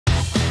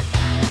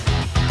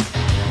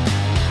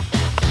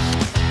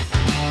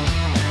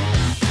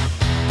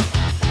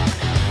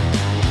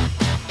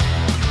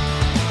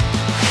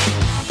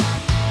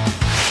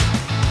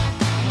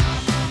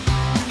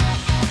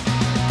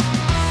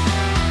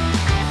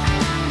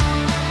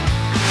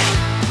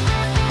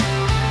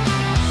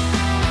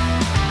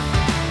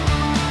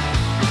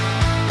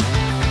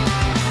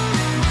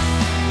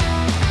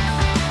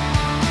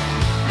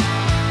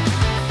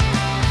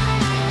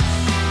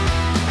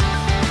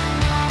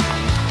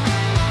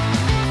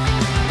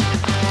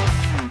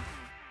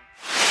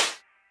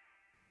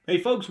Hey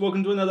folks,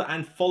 welcome to another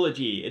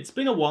anthology. It's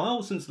been a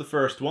while since the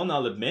first one,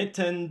 I'll admit,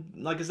 and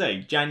like I say,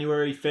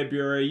 January,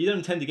 February, you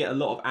don't tend to get a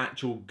lot of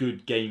actual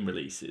good game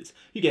releases.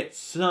 You get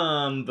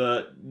some,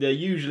 but they're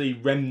usually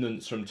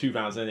remnants from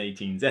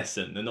 2018's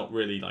Essen. They're not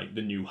really like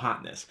the new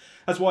hotness.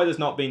 That's why there's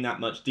not been that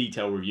much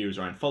detail reviews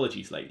or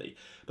anthologies lately.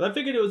 But I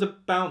figured it was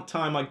about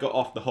time I got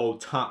off the whole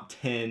top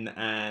 10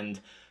 and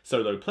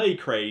solo play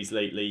craze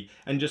lately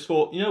and just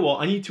thought, you know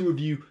what, I need to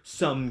review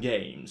some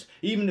games,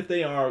 even if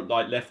they are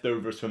like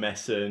leftovers from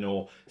Essen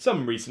or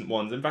some recent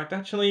ones. In fact,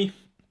 actually,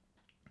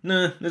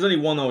 nah, there's only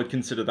one I would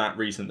consider that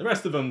recent. The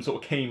rest of them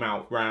sort of came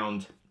out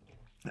round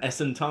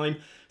Essen time,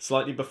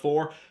 slightly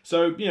before,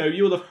 so you know,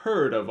 you'll have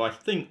heard of, I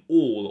think,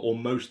 all or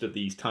most of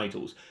these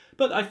titles.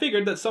 But I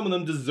figured that some of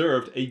them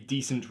deserved a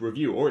decent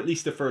review, or at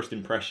least a first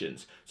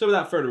impressions. So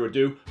without further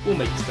ado, we'll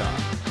make a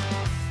start.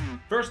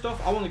 First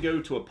off, I want to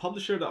go to a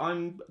publisher that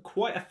I'm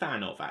quite a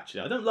fan of,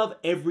 actually. I don't love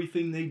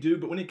everything they do,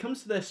 but when it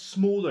comes to their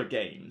smaller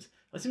games,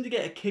 I seem to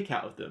get a kick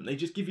out of them. They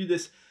just give you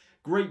this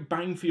great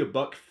bang for your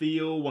buck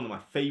feel. One of my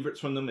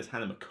favourites from them is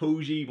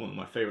Hanamakoji, one of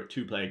my favourite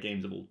two-player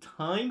games of all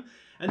time.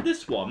 And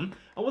this one,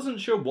 I wasn't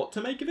sure what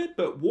to make of it,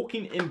 but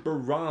Walking in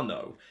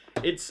Burano.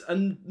 It's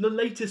the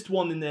latest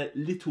one in their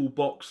little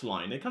box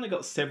line. They kind of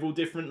got several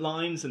different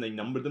lines and they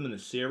numbered them in a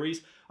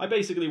series. I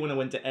basically, when I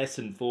went to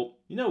Essen, thought,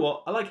 you know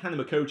what, I like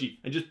Hanamakoji,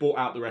 and just bought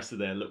out the rest of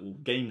their little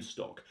game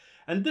stock.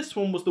 And this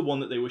one was the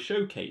one that they were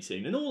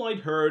showcasing. And all I'd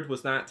heard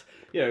was that,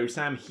 you know,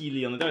 Sam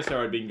Healy on the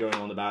Dinosaur had been going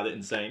on about it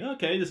and saying,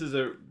 okay, this is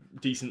a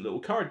decent little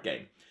card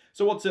game.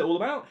 So what's it all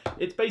about?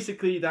 It's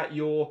basically that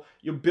you're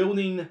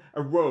building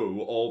a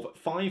row of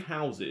 5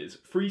 houses,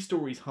 3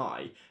 stories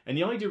high, and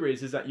the idea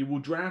is that you will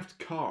draft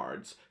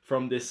cards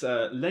from this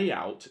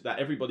layout that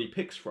everybody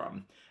picks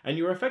from, and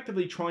you're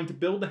effectively trying to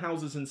build the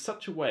houses in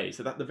such a way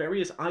so that the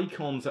various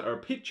icons that are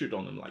pictured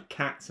on them, like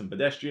cats and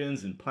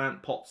pedestrians and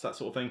plant pots, that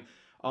sort of thing,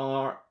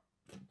 are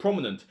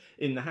prominent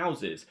in the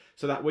houses,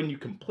 so that when you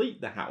complete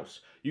the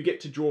house, you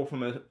get to draw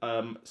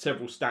from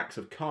several stacks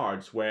of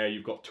cards where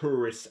you've got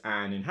tourists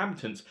and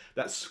inhabitants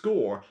that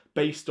score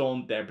based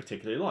on their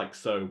particular likes.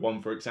 So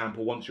one, for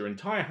example, wants your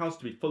entire house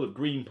to be full of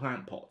green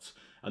plant pots.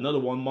 Another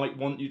one might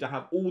want you to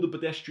have all the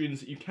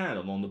pedestrians that you can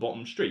along the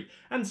bottom street,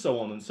 and so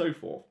on and so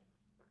forth.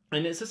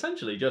 And it's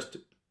essentially just,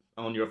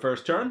 on your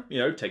first turn, you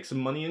know, take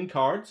some money in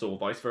cards, or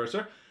vice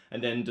versa,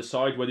 and then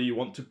decide whether you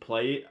want to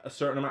play a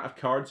certain amount of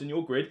cards in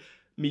your grid,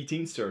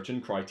 meeting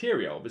certain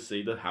criteria.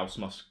 Obviously, the house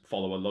must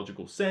follow a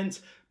logical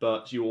sense,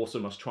 but you also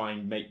must try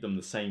and make them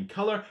the same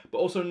color, but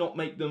also not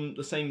make them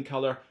the same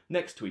color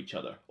next to each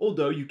other.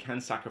 Although you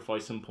can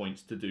sacrifice some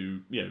points to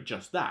do, you know,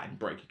 just that and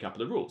break a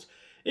couple of rules.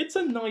 It's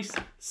a nice,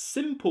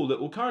 simple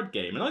little card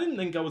game, and I didn't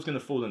think I was going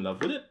to fall in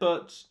love with it,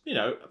 but, you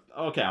know,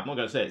 okay, I'm not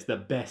going to say it's the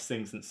best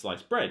thing since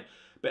sliced bread,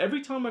 but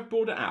every time I've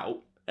brought it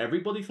out,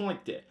 everybody's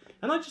liked it.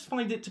 And I just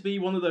find it to be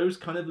one of those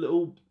kind of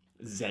little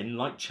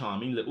zen-like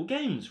charming little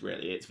games,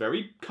 really. It's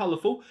very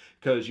colourful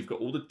because you've got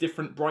all the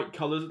different bright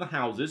colours of the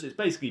houses. It's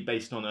basically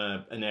based on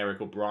an area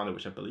called Burano,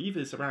 which I believe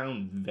is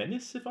around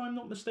Venice, if I'm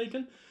not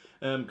mistaken.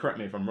 Correct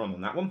me if I'm wrong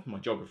on that one. My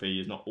geography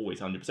is not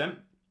always 100%.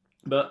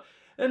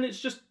 And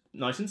it's just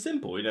nice and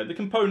simple. You know, the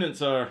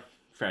components are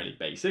fairly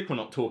basic. We're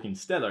not talking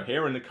stellar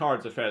here, and the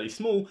cards are fairly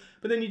small,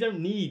 but then you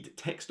don't need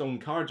text on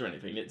cards or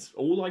anything. It's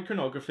all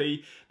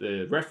iconography.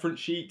 The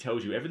reference sheet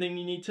tells you everything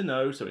you need to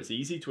know, so it's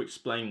easy to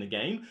explain the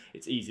game.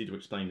 It's easy to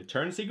explain the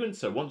turn sequence,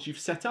 so once you've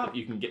set up,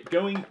 you can get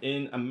going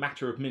in a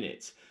matter of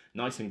minutes.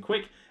 Nice and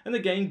quick, and the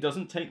game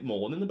doesn't take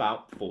more than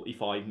about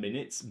 45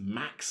 minutes,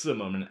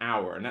 maximum an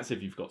hour, and that's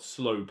if you've got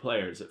slow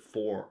players at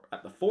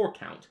the 4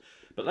 count.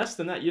 But less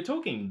than that, you're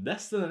talking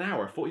less than an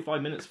hour,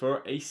 45 minutes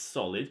for a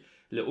solid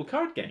little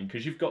card game,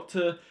 because you've got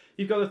to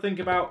think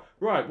about,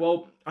 right,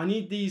 well, I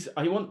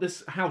want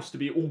this house to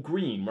be all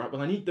green, right?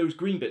 Well, I need those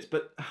green bits,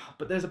 but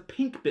there's a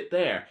pink bit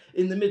there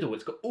in the middle.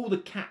 It's got all the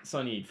cats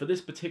I need for this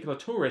particular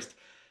tourist.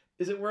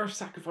 Is it worth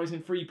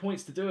sacrificing 3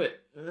 points to do it?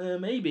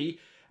 Maybe.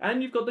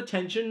 And you've got the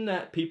tension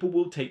that people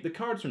will take the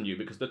cards from you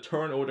because the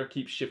turn order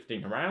keeps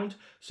shifting around.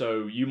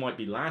 So you might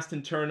be last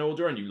in turn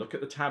order and you look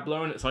at the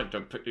tableau and it's like,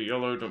 don't pick the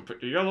yellow, don't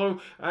pick the yellow.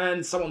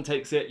 And someone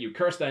takes it, you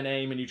curse their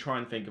name and you try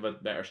and think of a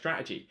better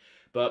strategy.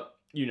 But,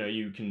 you know,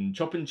 you can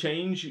chop and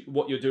change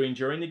what you're doing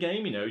during the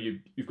game. You know,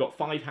 you've got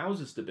 5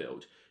 houses to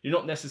build. You're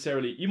not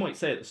necessarily, you might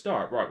say at the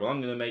start, right, well,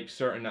 I'm going to make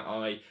certain that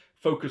I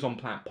focus on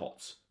plant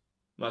pots.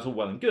 That's all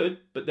well and good,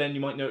 but then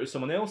you might notice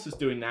someone else is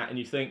doing that and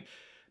you think,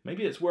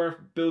 maybe it's worth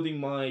building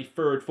my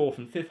 3rd, 4th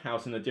and 5th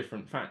house in a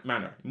different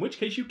manner. In which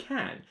case you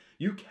can.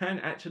 You can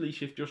actually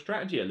shift your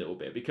strategy a little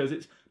bit because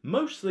it's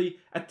mostly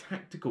a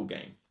tactical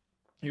game.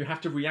 You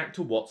have to react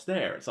to what's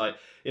there. It's like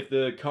if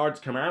the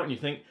cards come out and you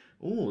think,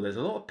 oh, there's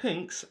a lot of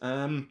pinks,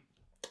 and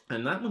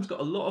that one's got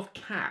a lot of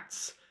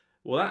cats.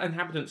 Well, that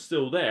inhabitant's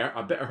still there.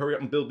 I better hurry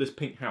up and build this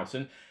pink house.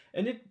 And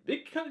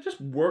it kind of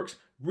just works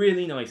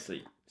really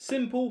nicely.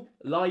 Simple,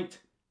 light,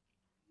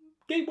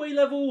 gateway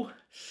level.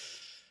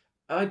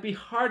 I'd be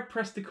hard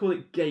pressed to call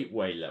it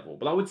gateway level,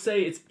 but I would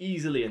say it's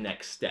easily a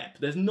next step.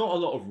 There's not a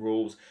lot of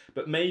rules,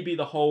 but maybe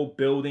the whole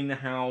building the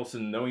house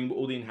and knowing what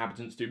all the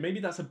inhabitants do, maybe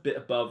that's a bit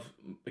above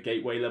a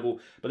gateway level,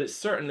 but it's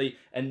certainly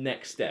a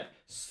next step.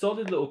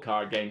 Solid little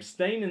card game,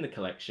 staying in the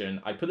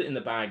collection. I put it in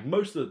the bag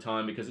most of the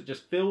time because it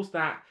just fills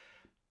that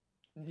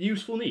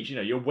useful niche. You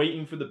know, you're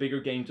waiting for the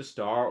bigger game to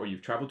start, or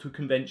you've traveled to a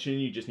convention,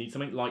 you just need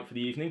something light for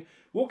the evening.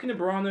 Walking in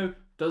Burano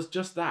does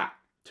just that.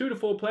 2 to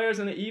 4 players,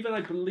 and it even, I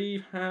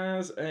believe,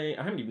 has a...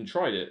 I haven't even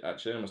tried it,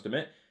 actually, I must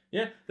admit.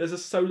 Yeah, there's a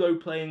solo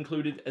play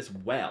included as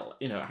well.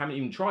 You know, I haven't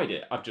even tried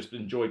it. I've just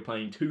enjoyed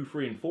playing 2,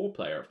 3, and 4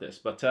 player of this,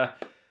 but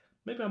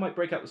maybe I might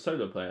break out the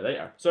solo player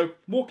later. So,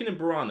 Walking in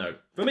Burano,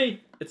 for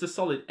me, it's a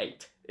solid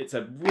 8. It's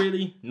a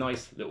really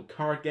nice little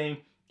card game,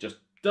 just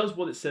does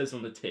what it says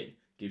on the tin.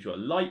 Gives you a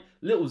light,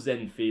 little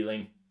zen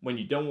feeling when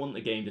you don't want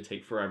the game to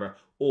take forever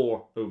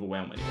or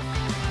overwhelm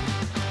anyone.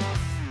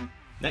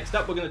 Next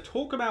up, we're going to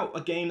talk about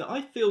a game that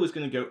I feel is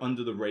going to go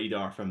under the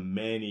radar for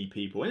many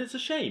people. And it's a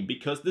shame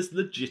because this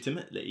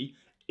legitimately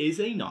is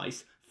a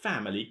nice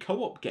family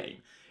co-op game.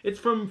 It's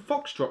from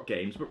Foxtrot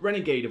Games, but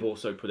Renegade have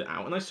also put it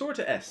out. And I saw it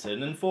at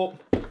Essen and thought,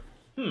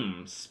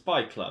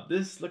 Spy Club,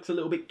 this looks a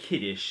little bit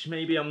kiddish.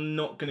 Maybe I'm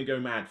not going to go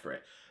mad for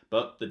it.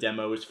 But the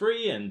demo was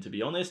free, and to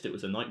be honest, it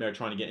was a nightmare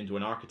trying to get into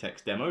an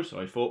architect's demo. So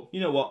I thought, you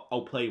know what,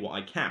 I'll play what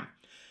I can.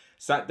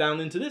 Sat down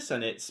into this,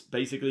 and it's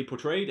basically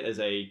portrayed as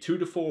a 2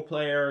 to 4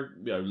 player,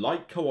 you know,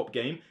 light co-op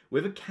game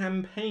with a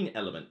campaign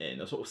element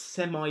in, a sort of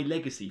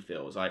semi-legacy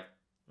feel. It's like,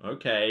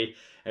 okay,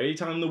 every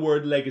time the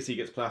word legacy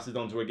gets plastered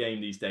onto a game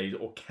these days,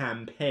 or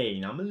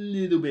campaign, I'm a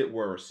little bit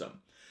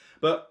worrisome.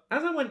 But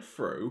as I went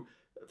through,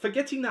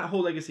 forgetting that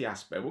whole legacy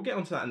aspect, we'll get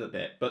onto that in a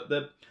bit, but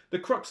the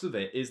crux of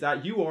it is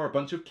that you are a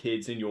bunch of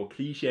kids in your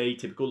cliche,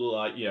 typical,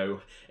 like, you know,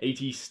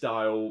 80s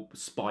style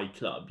spy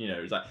club. You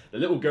know, it's like the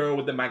little girl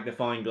with the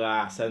magnifying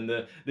glass and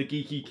the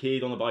geeky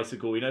kid on a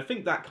bicycle, you know,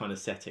 think that kind of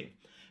setting.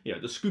 You know,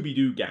 the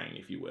Scooby-Doo gang,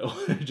 if you will,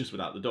 just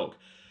without the dog.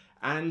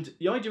 And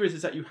the idea is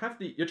that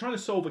you're trying to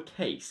solve a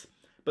case,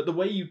 but the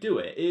way you do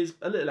it is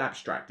a little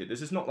abstracted.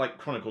 This is not like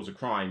Chronicles of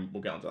Crime,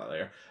 we'll get onto that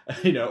later,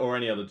 you know, or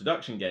any other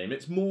deduction game.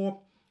 It's more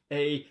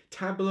a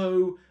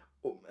tableau,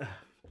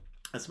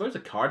 I suppose a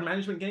card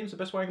management game is the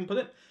best way I can put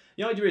it.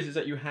 The idea is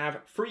that you have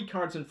 3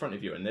 cards in front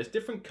of you, and there's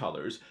different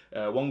colours.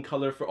 One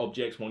colour for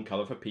objects, one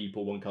colour for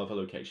people, one colour for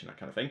location, that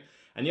kind of thing.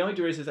 And the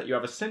idea is that you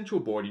have a central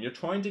board, and you're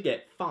trying to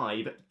get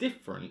 5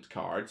 different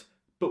cards,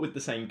 but with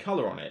the same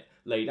colour on it,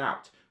 laid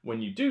out.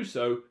 When you do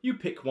so, you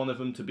pick one of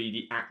them to be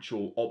the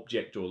actual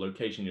object or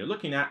location you're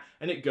looking at,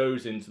 and it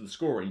goes into the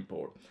scoring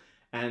board.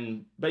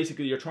 And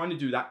basically, you're trying to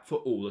do that for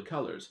all the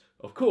colours.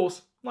 Of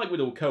course, like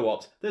with all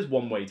co-ops, there's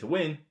one way to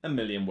win, a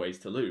million ways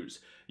to lose.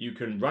 You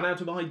can run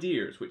out of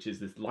ideas, which is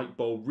this light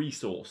bulb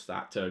resource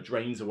that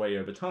drains away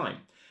over time.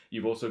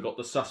 You've also got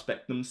the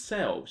suspect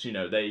themselves. You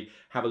know, they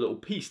have a little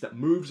piece that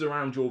moves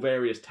around your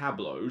various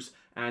tableaus,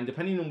 and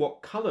depending on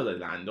what colour they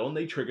land on,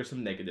 they trigger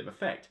some negative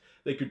effect.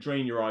 They could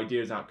drain your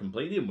ideas out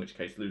completely, in which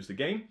case lose the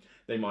game.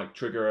 They might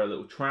trigger a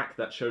little track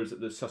that shows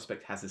that the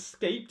suspect has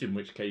escaped, in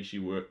which case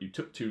you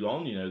took too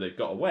long, you know, they've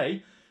got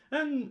away.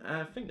 And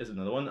I think there's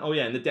another one. Oh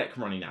yeah, and the deck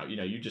running out. You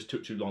know, you just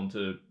took too long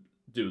to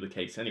do the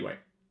case anyway.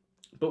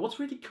 But what's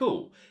really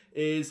cool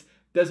is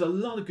there's a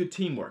lot of good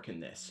teamwork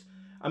in this.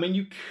 I mean,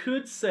 you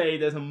could say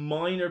there's a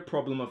minor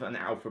problem of an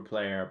alpha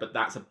player, but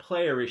that's a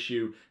player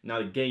issue,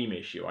 not a game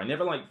issue. I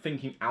never like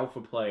thinking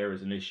alpha player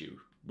is an issue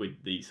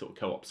with these sort of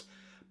co-ops.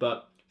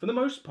 But for the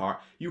most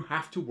part, you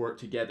have to work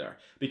together,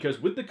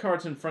 because with the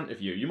cards in front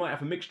of you, you might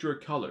have a mixture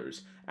of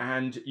colours,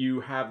 and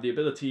you have the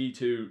ability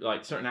to,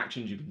 like, certain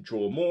actions you can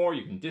draw more,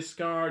 you can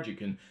discard, you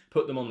can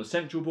put them on the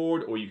central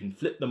board, or you can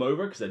flip them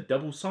over because they're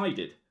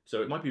double-sided.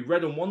 So it might be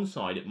red on one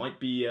side, it might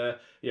be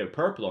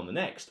purple on the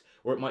next,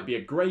 or it might be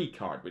a grey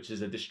card, which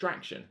is a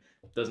distraction.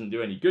 Doesn't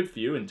do any good for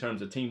you in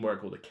terms of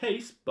teamwork or the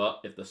case, but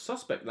if the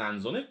suspect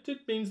lands on it, it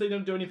means they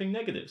don't do anything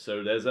negative.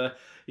 So there's a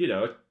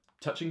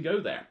touch and go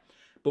there.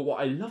 But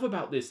what I love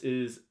about this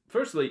is,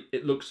 firstly,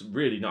 it looks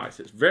really nice.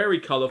 It's very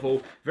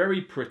colourful,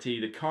 very pretty.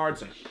 The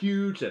cards are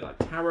huge. They're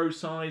like tarot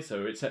size,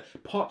 so it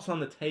pops on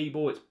the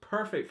table. It's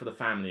perfect for the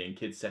family and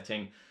kids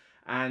setting.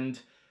 And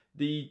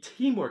the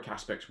teamwork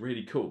aspect's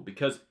really cool,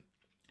 because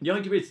the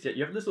idea is that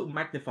you have this little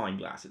magnifying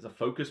glass. It's a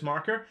focus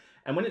marker,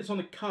 and when it's on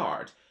a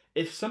card,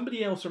 if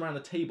somebody else around the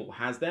table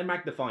has their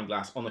magnifying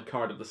glass on a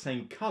card of the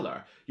same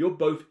colour, you're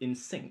both in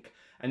sync.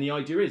 And the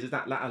idea is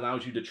that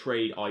allows you to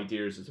trade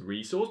ideas as a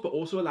resource, but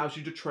also allows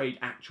you to trade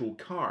actual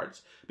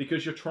cards,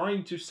 because you're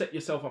trying to set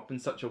yourself up in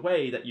such a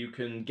way that you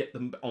can get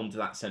them onto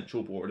that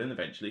central board and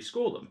eventually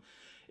score them.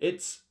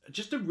 It's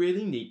just a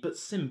really neat but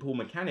simple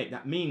mechanic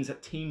that means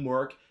that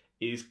teamwork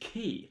is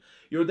key.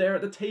 You're there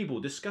at the table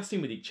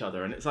discussing with each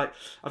other, and it's like,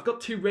 I've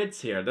got 2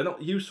 reds here, they're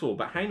not useful,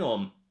 but hang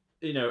on,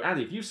 you know,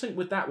 Addy, if you sync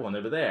with that one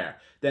over there,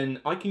 then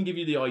I can give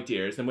you the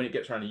ideas, and when it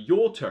gets around to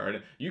your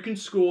turn, you can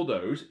score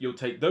those. You'll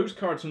take those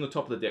cards from the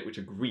top of the deck, which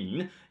are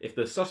green. If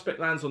the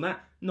suspect lands on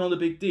that, not a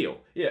big deal.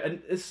 Yeah,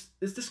 and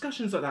there's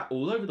discussions like that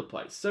all over the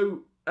place.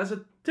 So as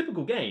a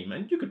typical game,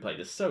 and you could play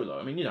this solo.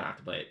 I mean, you don't have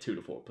to play it 2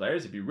 to 4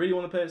 players. If you really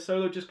want to play it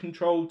solo, just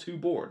control 2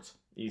 boards.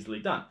 Easily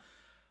done.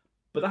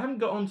 But I haven't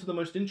got on to the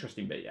most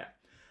interesting bit yet.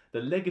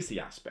 The legacy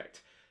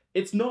aspect.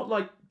 It's not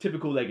like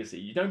typical Legacy.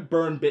 You don't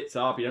burn bits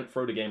up, you don't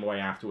throw the game away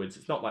afterwards.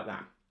 It's not like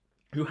that.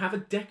 You have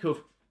a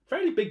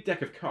fairly big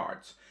deck of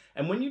cards.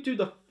 And when you do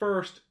the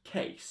first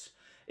case,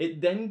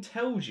 it then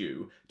tells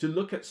you to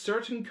look at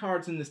certain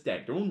cards in this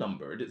deck. They're all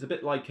numbered. It's a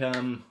bit like,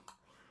 I'm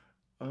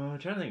trying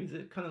to think, is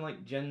it kind of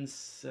like Gen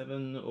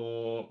 7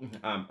 or,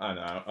 I don't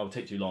know, I'll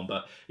take too long,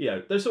 but, you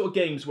know, those sort of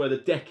games where the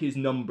deck is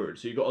numbered,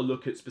 so you've got to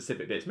look at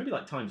specific bits, maybe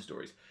like Time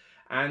Stories.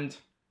 And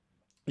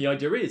the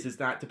idea is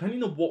that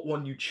depending on what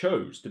one you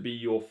chose to be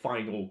your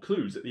final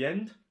clues at the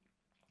end,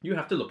 you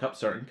have to look up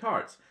certain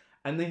cards.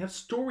 And they have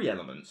story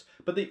elements,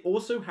 but they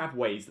also have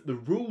ways that the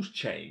rules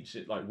change,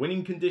 like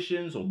winning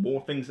conditions or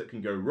more things that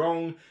can go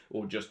wrong,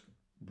 or just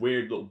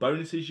weird little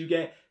bonuses you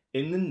get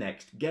in the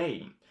next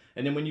game.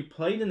 And then when you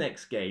play the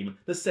next game,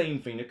 the same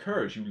thing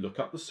occurs. You look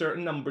up the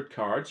certain numbered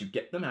cards, you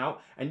get them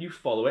out, and you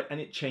follow it, and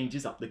it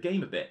changes up the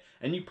game a bit.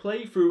 And you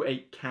play through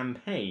a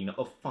campaign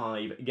of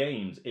 5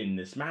 games in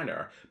this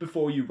manner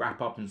before you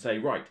wrap up and say,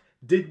 right,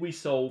 did we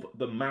solve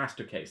the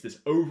master case, this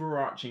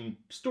overarching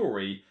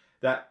story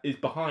that is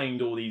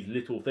behind all these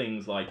little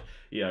things like,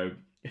 you know,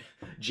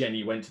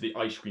 Jenny went to the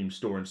ice cream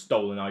store and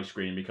stole an ice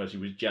cream because she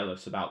was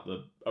jealous about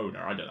the owner.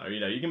 I don't know. You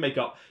know,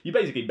 you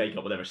basically make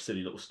up whatever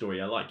silly little story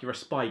you like. You're a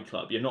spy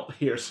club. You're not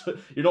here,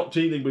 you're not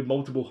dealing with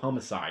multiple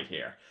homicide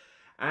here.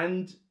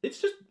 And it's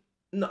just,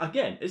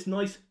 again, it's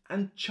nice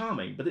and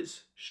charming, but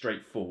it's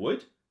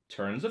straightforward.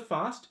 Turns are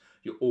fast.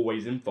 You're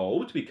always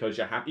involved because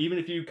you have, even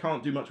if you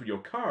can't do much with your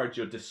cards,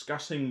 you're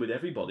discussing with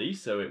everybody,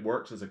 so it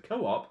works as a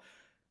co-op.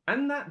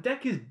 And that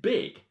deck is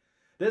big.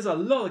 There's a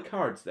lot of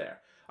cards there.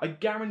 I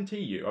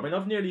guarantee you. I mean,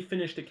 I've nearly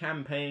finished a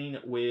campaign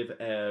with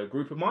a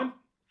group of mine,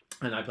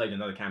 and I played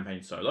another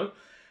campaign solo,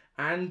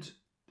 and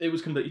it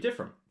was completely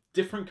different.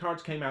 Different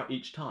cards came out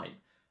each time.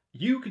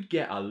 You could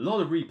get a lot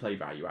of replay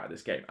value out of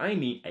this game. I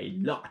mean, a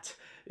lot.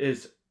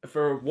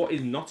 For what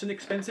is not an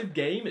expensive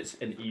game, it's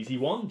an easy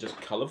one. Just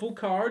colourful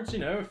cards, you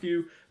know, a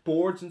few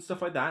boards and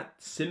stuff like that.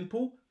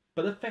 Simple,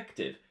 but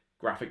effective.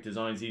 Graphic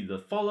design's easy to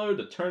follow,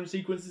 the turn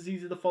sequence is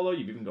easy to follow,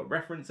 you've even got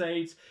reference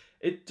aids.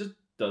 It just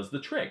does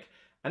the trick.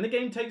 And the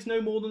game takes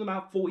no more than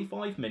about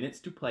 45 minutes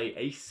to play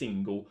a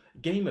single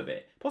game of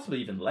it. Possibly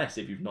even less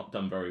if you've not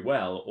done very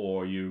well,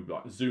 or you're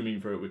like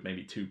zooming through it with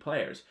maybe 2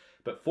 players.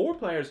 But 4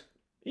 players,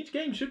 each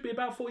game should be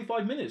about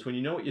 45 minutes when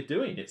you know what you're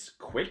doing. It's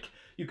quick.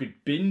 You could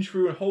binge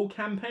through a whole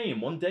campaign in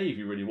one day if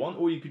you really want,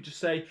 or you could just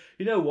say,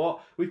 you know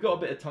what, we've got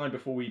a bit of time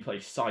before we play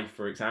Scythe,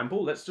 for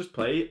example. Let's just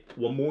play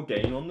one more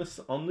game on the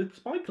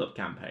Spy Club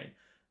campaign.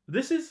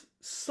 This is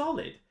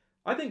solid.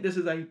 I think this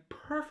is a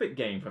perfect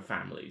game for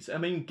families. I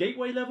mean,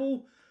 gateway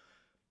level,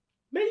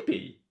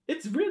 maybe.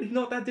 It's really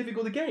not that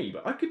difficult a game.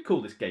 I could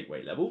call this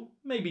gateway level,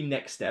 maybe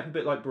next step, a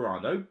bit like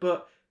Burano,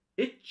 but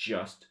it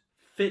just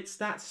fits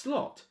that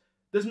slot.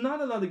 There's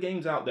not a lot of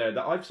games out there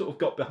that I've sort of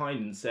got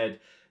behind and said,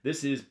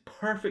 this is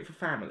perfect for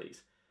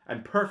families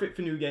and perfect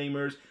for new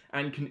gamers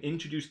and can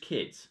introduce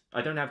kids.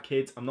 I don't have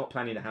kids. I'm not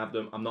planning to have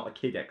them. I'm not a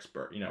kid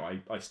expert. You know,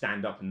 I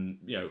stand up and,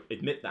 you know,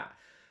 admit that.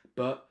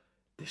 But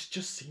this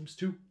just seems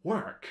to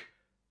work.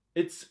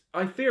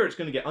 I fear it's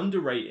going to get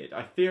underrated.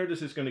 I fear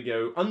this is going to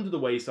go under the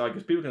wayside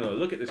because people are going to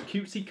look at this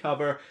cutesy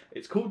cover.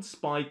 It's called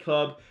Spy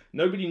Club.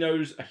 Nobody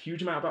knows a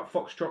huge amount about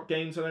Foxtrot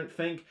games, I don't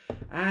think.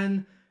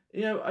 And,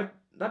 you know,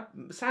 that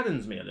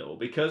saddens me a little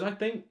because I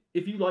think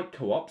if you like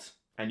co-ops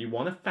and you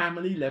want a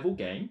family level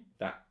game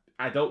that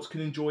adults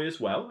can enjoy as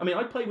well. I mean,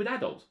 I play with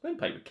adults. I don't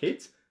play with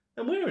kids.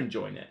 And we're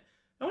enjoying it.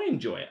 I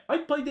enjoy it. I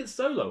played it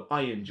solo.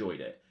 I enjoyed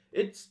it.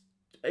 It's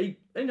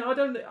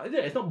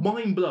it's not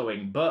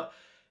mind-blowing, but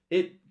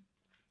it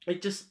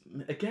just,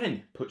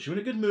 again, puts you in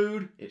a good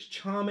mood. It's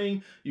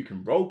charming. You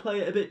can roleplay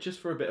it a bit just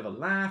for a bit of a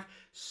laugh.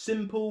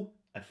 Simple,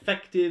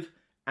 effective,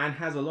 and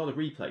has a lot of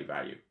replay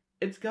value.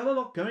 It's got a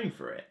lot going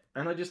for it.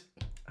 And I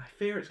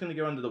fear it's going to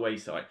go under the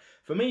wayside.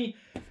 For me,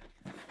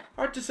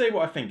 hard to say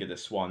what I think of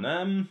this one.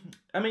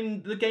 I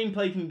mean, the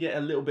gameplay can get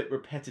a little bit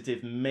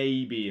repetitive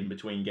maybe in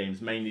between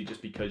games, mainly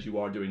just because you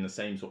are doing the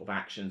same sort of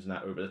actions and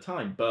that over the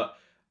time. But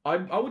I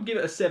would give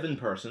it a 7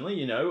 personally,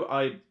 you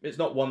know. It's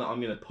not one that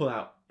I'm going to pull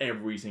out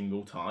every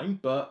single time,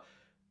 but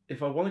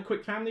if I want a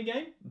quick family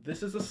game,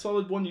 this is a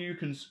solid one you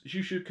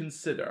should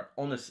consider,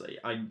 honestly.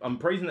 I'm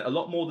praising it a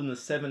lot more than the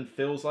 7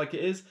 feels like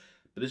it is,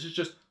 but this is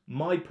just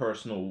my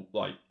personal,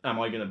 like, am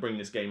I going to bring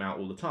this game out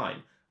all the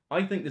time?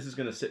 I think this is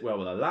going to sit well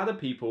with a lot of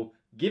people.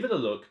 Give it a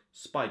look,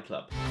 Spy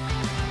Club.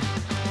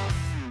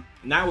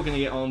 Now we're going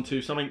to get on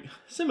to something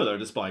similar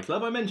to Spy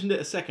Club. I mentioned it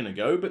a second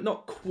ago, but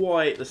not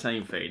quite the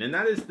same thing. And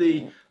that is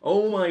the,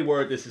 oh my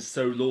word, this is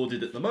so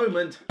lauded at the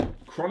moment,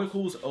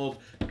 Chronicles of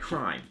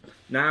Crime.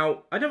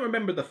 Now, I don't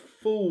remember the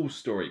full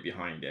story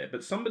behind it,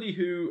 but somebody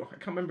who, I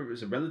can't remember if it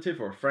was a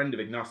relative or a friend of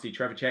Ignacy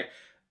Trzewiczek,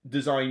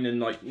 designed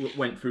and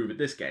went through with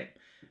this game.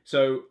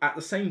 So at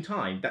the same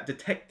time, that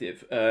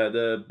detective,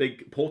 the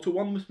big Portal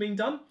one was being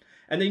done,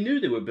 And they knew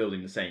they were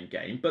building the same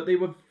game, but they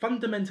were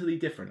fundamentally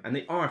different. And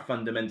they are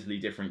fundamentally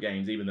different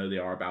games, even though they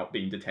are about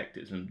being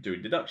detectives and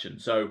doing deduction.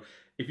 So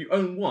if you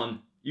own one,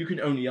 you can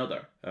own the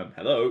other.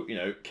 Hello, you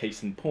know,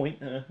 case in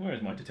point. Where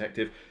is my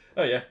detective?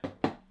 Oh yeah,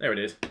 there it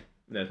is.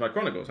 There's my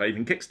Chronicles. I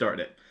even kickstarted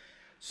it.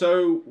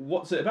 So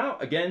what's it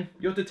about? Again,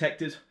 you're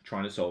detectives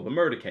trying to solve a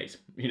murder case.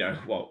 You know,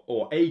 well,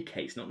 or a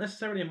case, not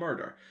necessarily a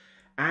murder.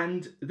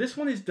 And this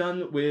one is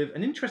done with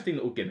an interesting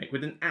little gimmick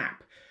with an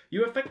app.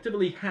 You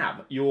effectively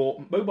have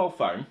your mobile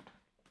phone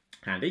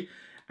handy,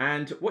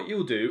 and what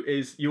you'll do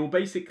is you'll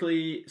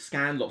basically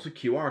scan lots of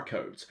QR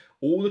codes.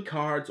 All the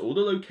cards, all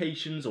the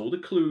locations, all the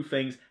clue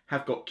things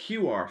have got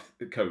QR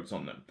codes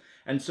on them.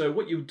 And so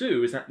what you'll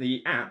do is that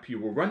the app, you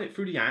will run it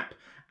through the app,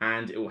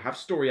 and it will have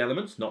story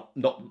elements, not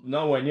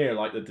nowhere near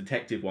like the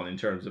detective one in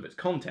terms of its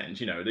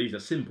content. You know, these are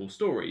simple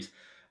stories,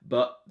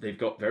 but they've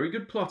got very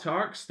good plot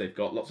arcs. They've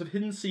got lots of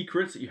hidden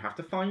secrets that you have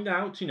to find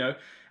out, you know.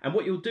 And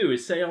what you'll do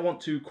is, say I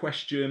want to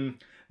question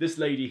this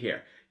lady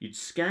here. You'd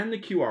scan the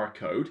QR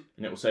code,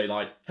 and it will say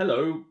like,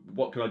 hello,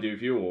 what can I do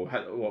for you?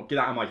 Or get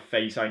out of my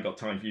face, I ain't got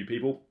time for you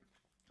people.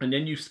 And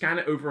then you scan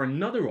it over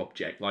another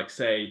object, like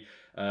say,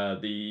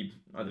 the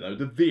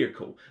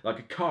vehicle, like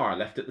a car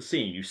left at the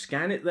scene. You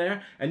scan it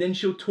there, and then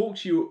she'll talk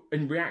to you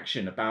in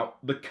reaction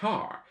about the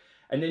car.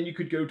 And then you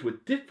could go to a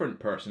different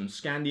person,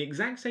 scan the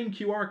exact same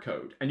QR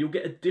code, and you'll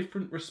get a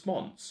different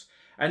response.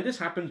 And this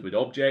happens with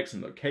objects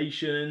and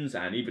locations,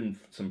 and even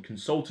some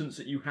consultants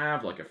that you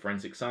have, like a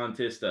forensic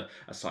scientist, a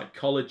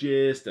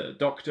psychologist, a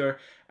doctor,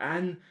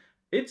 and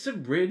it's a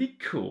really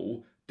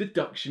cool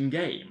deduction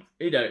game.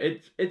 You know,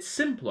 it's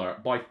simpler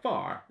by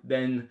far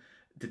than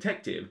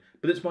detective,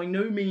 but it's by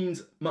no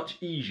means much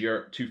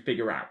easier to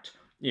figure out.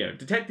 You know,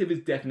 detective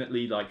is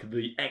definitely like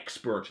the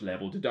expert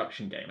level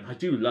deduction game, and I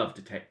do love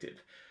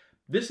detective.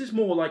 This is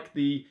more like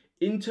the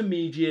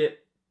intermediate,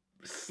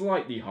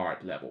 slightly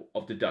hard level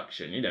of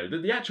deduction. You know,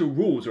 the actual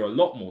rules are a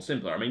lot more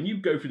simpler. I mean, you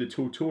go through the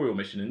tutorial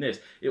mission in this,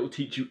 it will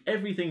teach you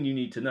everything you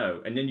need to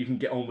know, and then you can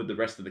get on with the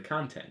rest of the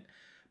content.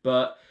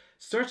 But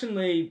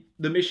certainly,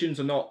 the missions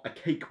are not a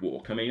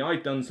cakewalk. I mean,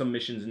 I've done some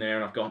missions in there,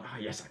 and I've gone, oh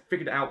yes, I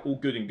figured it out, all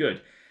good and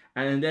good.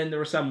 And then there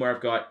are some where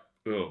I've got,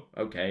 oh,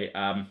 okay,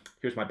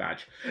 here's my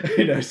badge.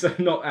 You know, so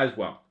not as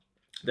well.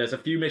 There's a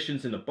few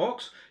missions in the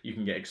box. You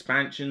can get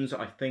expansions.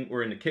 I think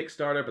we're in the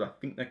Kickstarter, but I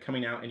think they're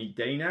coming out any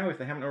day now if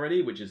they haven't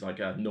already, which is like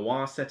a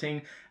noir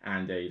setting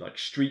and a like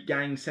street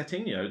gang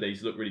setting. You know,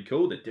 these look really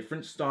cool. They're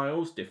different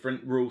styles,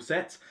 different rule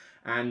sets.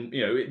 And,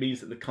 you know, it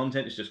means that the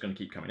content is just going to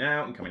keep coming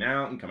out and coming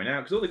out and coming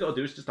out, because all they've got to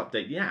do is just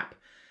update the app.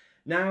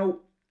 Now,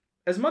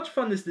 as much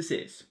fun as this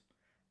is,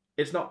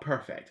 it's not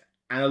perfect.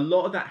 And a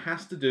lot of that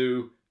has to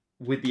do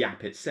with the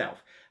app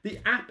itself. The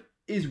app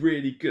is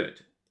really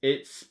good.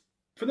 It's,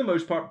 for the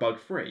most part,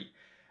 bug-free.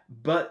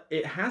 But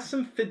it has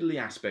some fiddly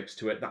aspects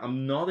to it that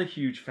I'm not a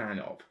huge fan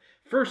of.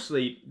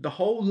 Firstly, the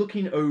whole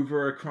looking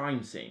over a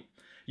crime scene.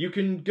 You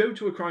can go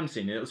to a crime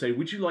scene and it'll say,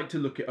 would you like to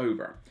look it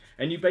over?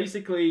 And you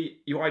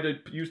either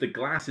use the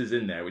glasses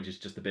in there, which is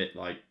just a bit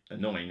like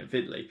annoying and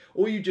fiddly,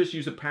 or you just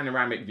use a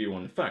panoramic view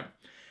on the phone.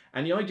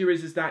 And the idea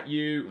is that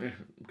you,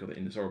 got it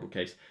in this horrible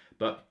case,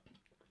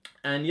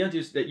 and the idea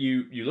is that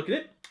you look at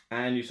it,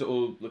 and you sort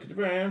of look at it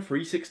around,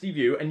 360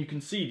 view, and you can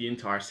see the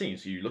entire scene.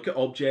 So you look at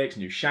objects,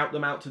 and you shout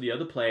them out to the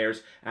other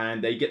players,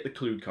 and they get the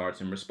clue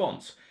cards in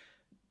response.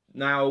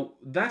 Now,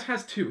 that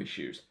has two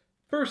issues.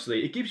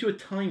 Firstly, it gives you a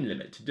time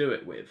limit to do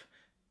it with.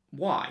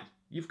 Why?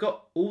 You've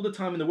got all the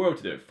time in the world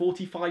to do it.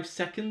 45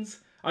 seconds?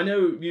 I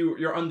know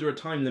you're under a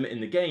time limit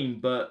in the game,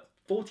 but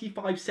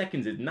 45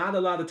 seconds is not a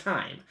lot of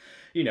time.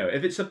 You know,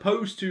 if it's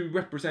supposed to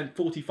represent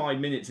 45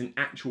 minutes in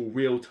actual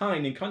real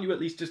time, then can't you at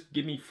least just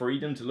give me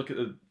freedom to look at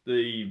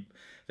the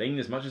thing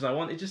as much as I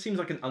want? It just seems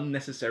like an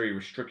unnecessary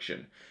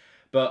restriction.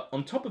 But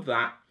on top of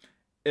that,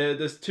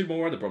 there's two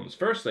more other problems.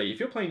 Firstly, if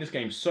you're playing this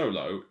game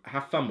solo,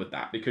 have fun with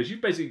that, because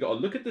you've basically got to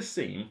look at the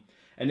scene,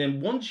 and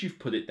then once you've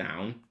put it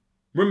down,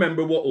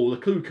 remember what all the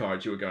clue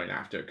cards you were going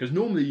after, because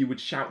normally you would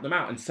shout them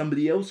out and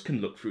somebody else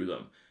can look through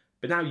them.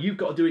 But now you've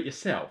got to do it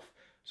yourself.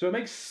 So it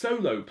makes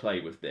solo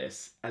play with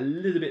this a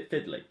little bit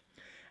fiddly.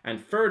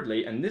 And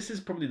thirdly, and this is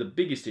probably the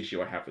biggest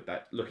issue I have with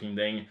that looking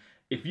thing,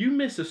 if you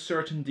miss a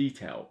certain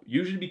detail,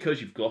 usually because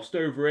you've glossed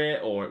over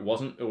it, or it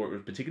was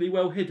particularly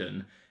well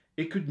hidden,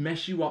 it could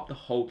mess you up the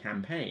whole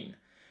campaign.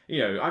 You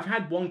know, I've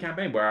had one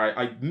campaign where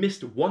I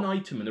missed one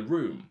item in a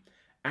room,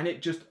 and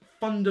it just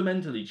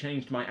fundamentally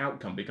changed my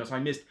outcome because I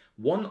missed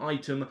one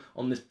item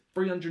on this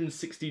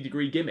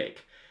 360-degree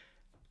gimmick.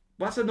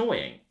 That's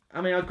annoying. I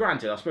mean,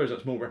 granted, I suppose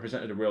that's more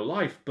representative of real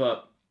life,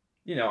 but,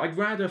 you know, I'd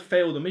rather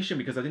fail the mission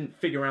because I didn't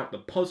figure out the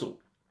puzzle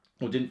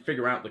or didn't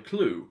figure out the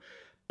clue.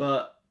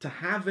 But to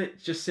have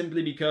it just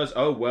simply because,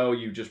 oh, well,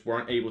 you just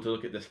weren't able to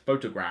look at this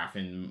photograph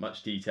in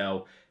much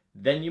detail,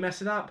 then you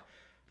mess it up,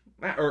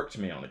 that irked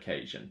me on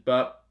occasion.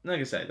 But, like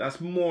I said, that's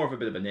more of a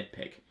bit of a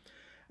nitpick.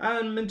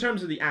 In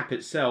terms of the app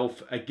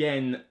itself,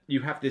 again,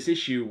 you have this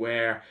issue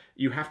where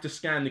you have to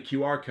scan the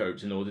QR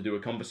codes in order to do a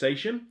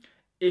conversation.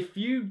 If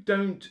you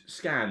don't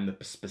scan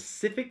the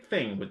specific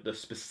thing with the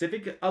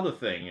specific other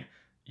thing,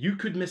 you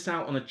could miss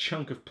out on a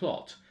chunk of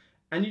plot.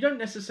 And you don't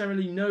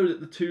necessarily know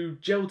that the two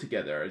gel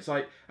together. It's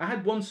like, I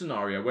had one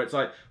scenario where it's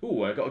like,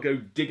 oh, I got to go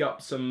dig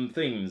up some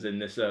things in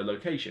this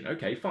location.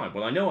 Okay, fine.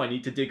 Well, I know I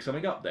need to dig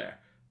something up there.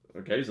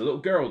 Okay, there's a little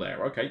girl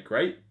there. Okay,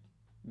 great.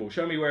 Well,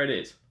 show me where it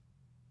is.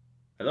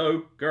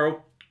 Hello,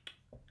 girl.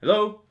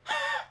 Hello.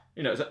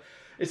 You know,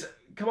 it's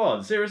come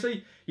on,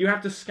 seriously. You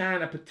have to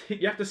scan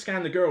you have to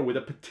scan the girl with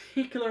a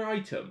particular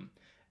item,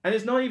 and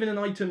it's not even an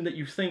item that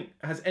you think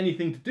has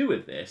anything to do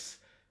with this,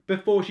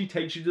 before she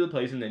takes you to the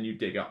place and then you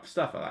dig up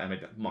stuff like that. I mean,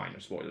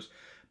 minor spoilers.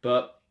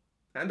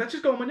 And that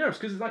just got on my nerves,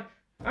 because it's like,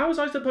 how was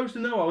I supposed to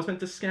know I was meant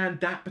to scan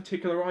that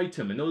particular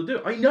item in order to do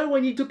it? I know I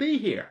need to be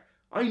here.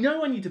 I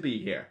know I need to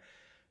be here.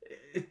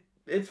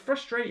 It's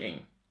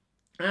frustrating.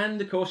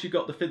 And of course you've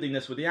got the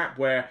fiddliness with the app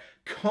where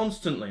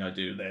constantly I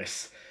do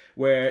this,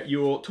 where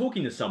you're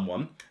talking to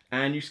someone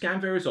and you scan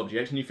various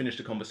objects and you finish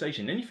the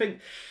conversation. And you think,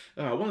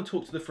 oh, I want to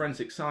talk to the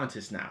forensic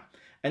scientist now.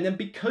 And then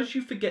because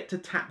you forget to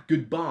tap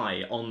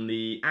goodbye on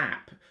the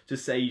app to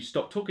say you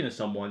stop talking to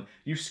someone,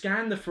 you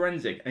scan the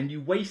forensic and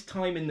you waste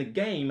time in the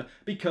game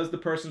because the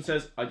person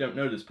says, I don't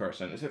know this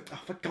person. It's like, oh,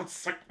 for God's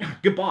sake,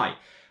 goodbye.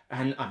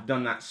 And I've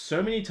done that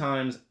so many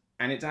times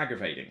and it's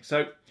aggravating.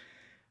 So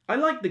I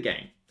like the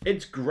game.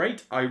 It's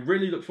great. I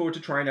really look forward to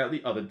trying out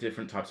the other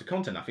different types of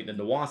content. I think the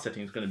noir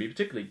setting is going to be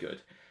particularly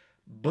good.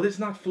 But it's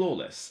not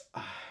flawless.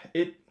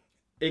 It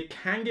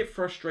can get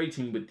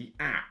frustrating with the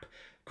app.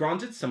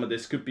 Granted, some of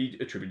this could be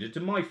attributed to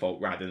my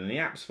fault rather than the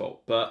app's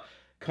fault, but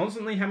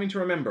constantly having to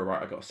remember,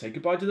 right, I've got to say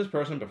goodbye to this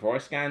person before I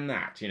scan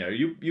that. You know,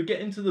 you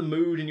get into the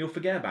mood and you'll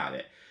forget about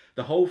it.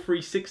 The whole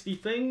 360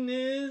 thing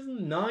is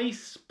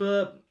nice,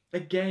 but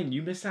again,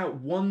 you miss out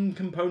one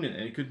component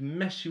and it could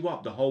mess you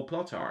up the whole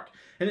plot arc.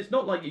 And it's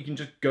not like you can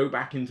just go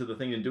back into the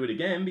thing and do it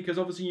again, because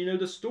obviously you know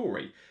the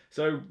story.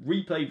 So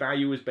replay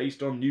value is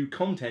based on new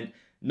content,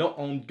 not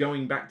on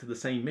going back to the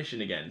same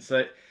mission again.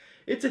 So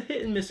it's a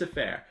hit and miss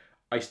affair.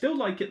 I still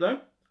like it though.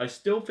 I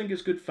still think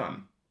it's good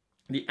fun.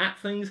 The app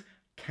things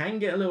can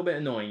get a little bit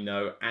annoying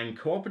though, and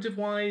cooperative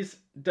wise,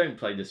 don't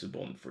play this with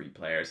more than 3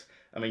 players.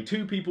 I mean,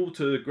 2 people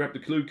to grab the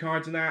clue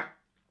cards and that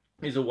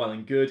is all well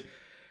and good.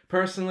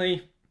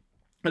 Personally,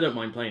 I don't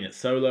mind playing it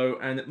solo,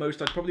 and at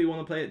most I'd probably want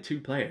to play it 2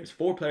 players.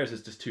 4 players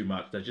is just too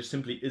much. There just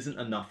simply isn't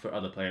enough for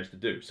other players to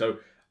do. So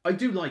I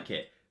do like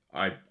it.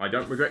 I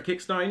don't regret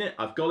kickstarting it.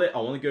 I've got it. I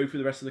want to go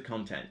through the rest of the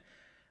content.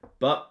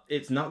 But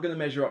it's not going to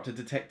measure up to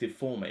Detective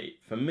for me.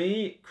 For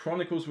me,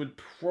 Chronicles would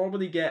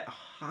probably get a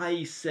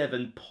high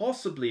 7,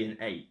 possibly an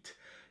 8.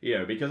 You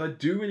know, because I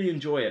do really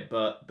enjoy it,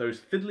 but those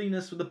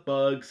fiddliness with the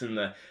bugs and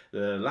the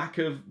lack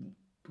of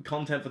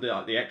content for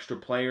the extra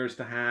players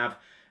to have,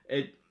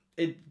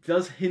 it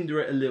does hinder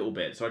it a little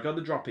bit, so I got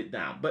to drop it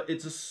down. But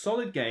it's a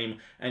solid game,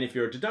 and if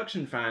you're a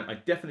deduction fan, I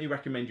definitely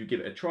recommend you give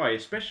it a try,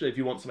 especially if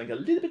you want something a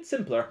little bit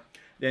simpler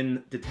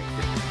than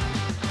Detective.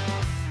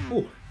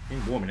 Oh,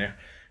 getting warm in here.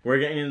 We're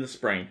getting into the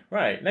spring.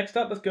 Right, next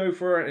up, let's go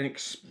for an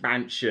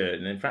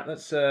expansion. In fact,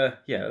 let's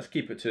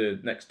keep it to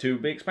next 2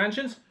 big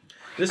expansions.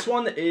 This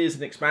one is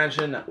an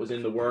expansion that was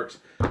in the works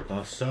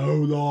for so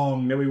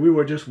long. I mean, we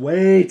were just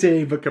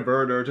waiting for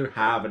Caverna to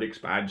have an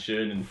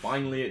expansion, and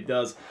finally it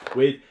does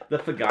with the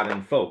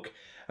Forgotten Folk.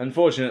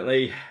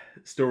 Unfortunately,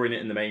 storing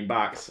it in the main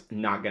box,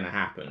 not going to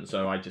happen,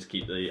 so I just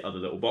keep the other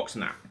little box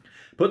now.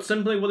 Put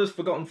simply, what does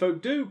Forgotten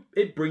Folk do?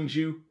 It brings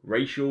you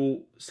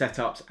racial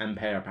setups and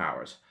pair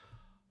powers.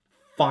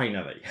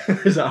 Finally,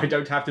 so I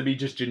don't have to be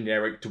just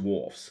generic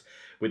dwarfs.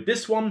 With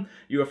this one,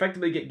 you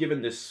effectively get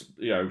given this,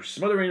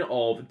 smothering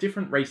of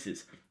different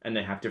races, and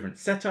they have different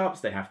setups,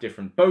 they have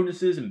different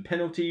bonuses and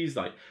penalties,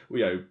 like,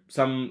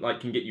 some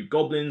can get you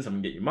goblins, some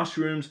can get you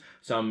mushrooms,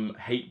 some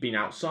hate being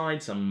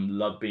outside, some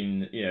love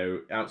being,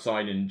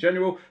 outside in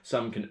general,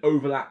 some can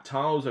overlap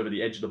tiles over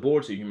the edge of the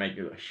board so you can make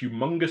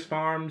humongous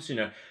farms,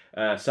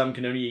 some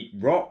can only eat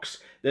rocks.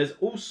 There's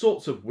all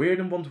sorts of weird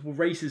and wonderful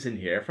races in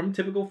here from a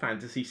typical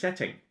fantasy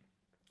setting.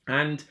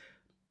 And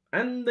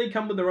they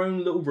come with their own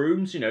little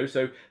rooms,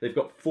 so they've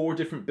got 4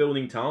 different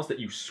building tiles that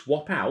you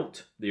swap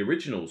out the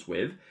originals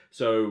with.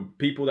 So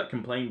people that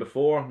complained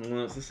before,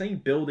 well, it's the same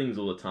buildings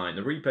all the time.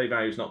 The replay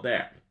value's not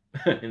there.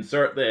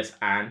 Insert this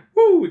and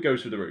whoo, it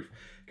goes through the roof.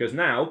 Because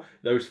now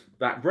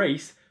that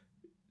race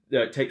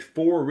takes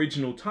 4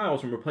 original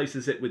tiles and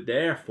replaces it with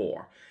their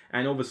 4.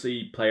 And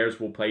obviously players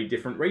will play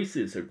different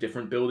races, so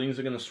different buildings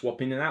are going to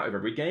swap in and out of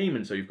every game,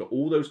 and so you've got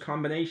all those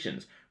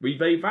combinations.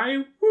 Replay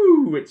value,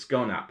 woo, it's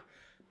gone up.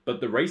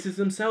 But the races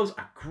themselves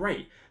are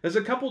great. There's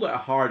a couple that are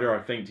harder,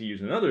 I think, to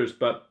use than others,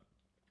 but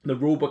the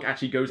rulebook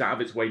actually goes out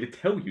of its way to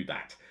tell you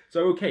that.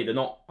 So okay, they're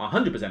not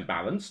 100%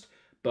 balanced,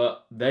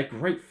 but they're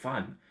great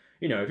fun.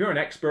 If you're an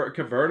expert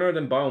at Caverna,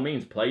 then by all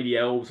means play the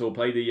elves or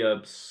play the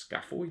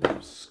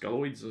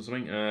sculloids or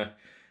something.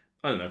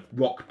 I don't know,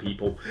 rock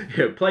people.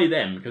 Play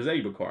them because they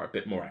require a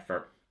bit more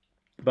effort.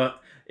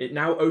 But it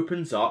now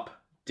opens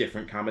up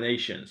different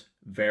combinations,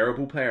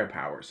 variable player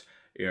powers.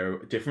 You know,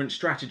 different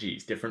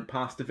strategies, different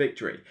paths to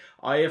victory.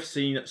 I have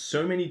seen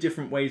so many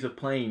different ways of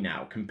playing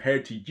now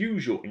compared to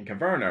usual in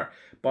Caverna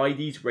by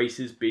these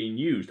races being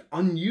used.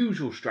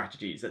 Unusual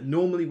strategies that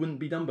normally wouldn't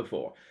be done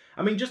before.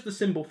 I mean, just the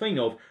simple thing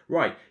of,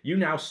 right, you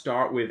now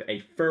start with a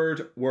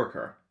third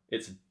worker.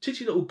 It's a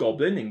titty little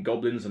goblin, and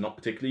goblins are not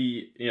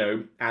particularly, you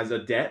know, as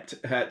adept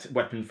at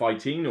weapon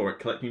fighting or at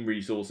collecting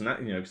resources and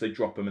that, you know, because they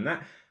drop them and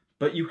that.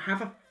 But you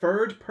have a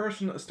third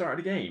person at the start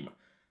of the game.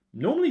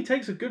 Normally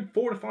takes a good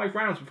 4 to 5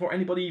 rounds before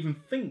anybody even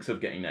thinks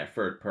of getting their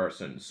third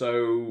person.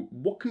 So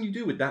what can you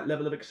do with that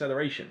level of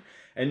acceleration?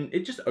 And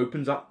it just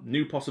opens up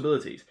new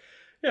possibilities.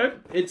 You know,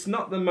 it's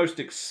not the most,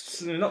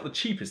 not the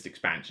cheapest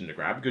expansion to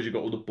grab because you've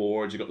got all the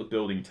boards, you've got the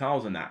building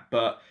tiles and that,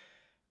 but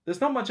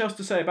there's not much else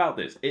to say about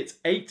this. It's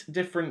 8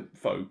 different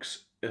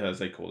folks, as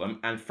they call them,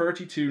 and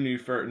 32 new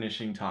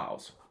furnishing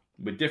tiles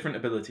with different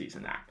abilities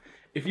in that.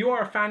 If you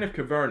are a fan of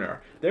Caverna,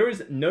 there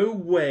is no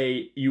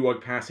way you are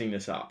passing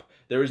this up.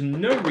 There is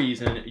no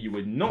reason you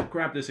would not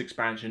grab this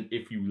expansion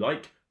if you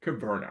like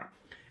Caverna.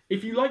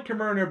 If you like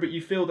Caverna but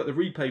you feel that the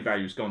replay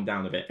value has gone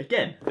down a bit,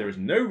 again, there is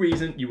no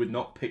reason you would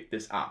not pick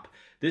this up.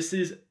 This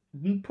is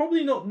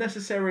probably not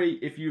necessary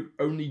if you've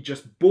only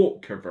just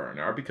bought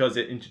Caverna because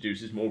it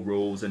introduces more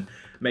rules and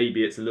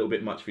maybe it's a little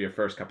bit much for your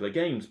first couple of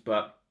games,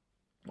 but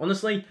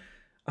honestly,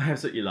 I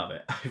absolutely love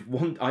it.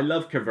 I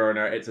love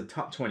Caverna. It's a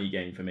top 20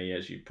 game for me,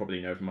 as you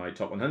probably know from my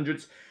top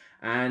 100s,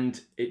 and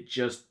it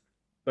just,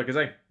 like I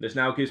say, this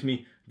now gives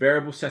me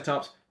variable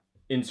setups,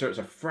 inserts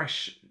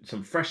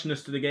some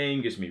freshness to the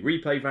game, gives me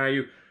replay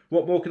value.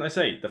 What more can I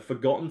say? The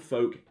Forgotten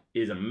Folk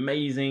is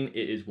amazing.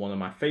 It is one of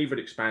my favorite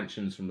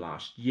expansions from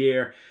last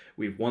year.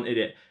 We've wanted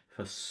it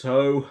for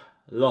so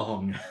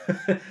long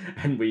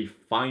and we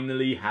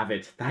finally have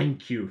it.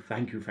 Thank you,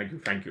 thank you, thank you,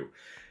 thank you.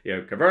 You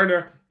know,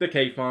 Caverna, the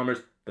Cave Farmers,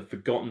 the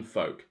Forgotten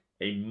Folk,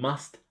 a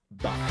must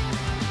buy.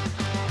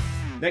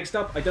 Next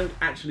up, I don't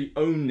actually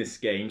own this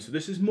game, so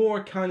this is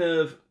more kind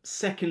of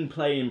second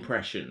play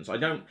impressions. I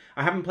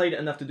haven't played it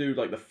enough to do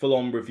like the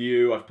full-on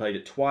review. I've played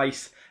it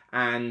twice,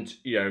 and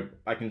you know,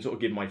 I can sort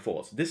of give my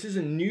thoughts. This is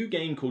a new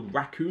game called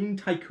Raccoon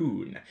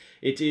Tycoon.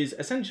 It is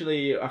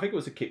essentially, I think it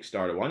was a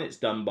Kickstarter one. It's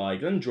done by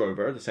Glenn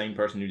Drover, the same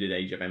person who did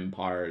Age of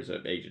Empires,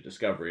 Age of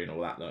Discovery, and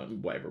all that,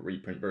 whatever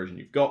reprint version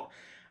you've got.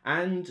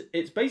 And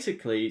it's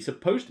basically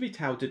supposed to be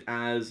touted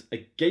as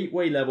a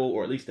gateway level,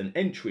 or at least an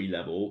entry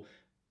level,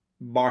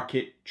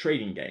 market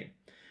trading game,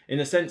 in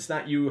the sense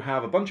that you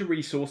have a bunch of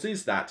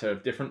resources that are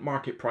different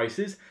market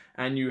prices,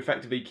 and you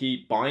effectively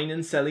keep buying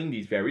and selling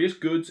these various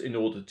goods in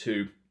order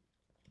to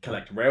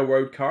collect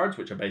railroad cards,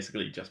 which are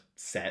basically just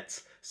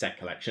set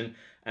collection,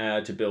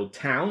 to build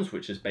towns,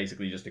 which is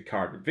basically just a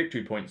card with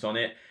victory points on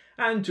it,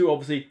 and to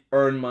obviously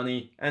earn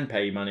money and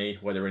pay money,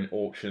 whether in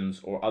auctions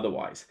or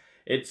otherwise.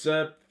 It's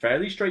a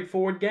fairly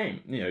straightforward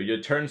game. You know, your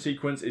turn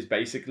sequence is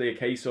basically a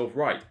case of,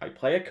 right, I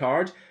play a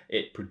card,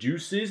 it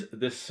produces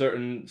this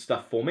certain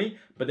stuff for me,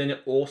 but then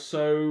it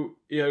also,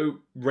 you know,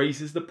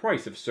 raises the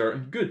price of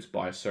certain goods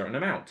by a certain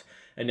amount.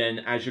 And then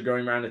as you're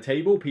going around the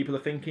table, people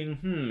are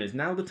thinking, is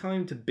now the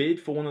time to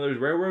bid for one of those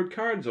railroad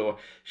cards? Or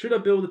should I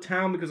build a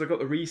town because I've got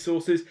the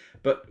resources?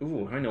 But,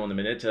 ooh, hang on a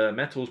minute,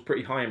 metal's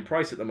pretty high in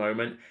price at the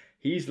moment.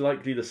 He's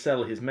likely to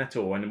sell his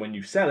metal, and when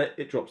you sell it,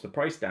 it drops the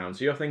price down.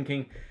 So you're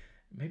thinking,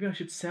 maybe I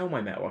should sell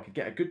my metal. I could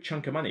get a good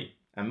chunk of money.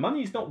 And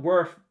money's not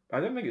worth,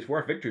 I don't think it's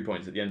worth victory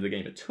points at the end of the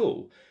game at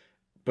all.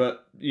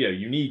 But, you know,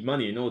 you need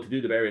money in order to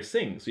do the various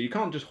things. So you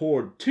can't just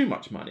hoard too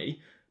much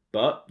money,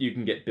 but you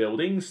can get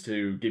buildings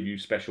to give you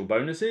special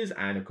bonuses,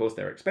 and of course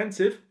they're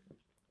expensive.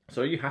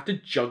 So you have to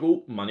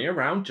juggle money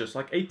around just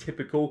like a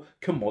typical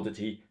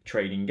commodity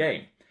trading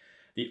game.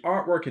 The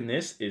artwork in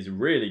this is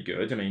really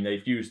good. I mean,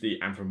 they've used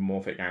the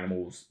anthropomorphic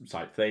animals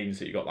type things.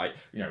 So you've got like,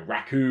 you know,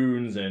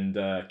 raccoons and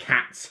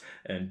cats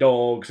and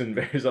dogs and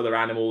various other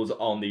animals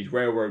on these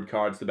railroad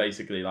cards to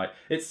basically like,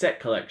 it's set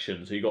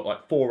collection. So you've got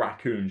like 4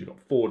 raccoons, you've got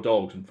 4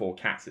 dogs and 4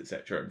 cats,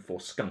 etc. and 4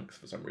 skunks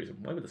for some reason.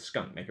 Why would the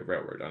skunk make a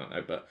railroad? I don't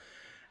know, but...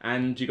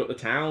 And you've got the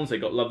towns,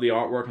 they've got lovely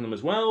artwork on them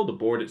as well. The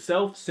board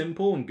itself,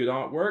 simple and good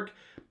artwork.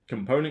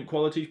 Component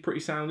quality is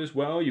pretty sound as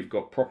well. You've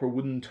got proper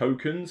wooden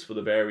tokens for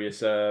the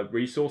various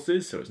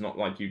resources, so it's not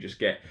like you just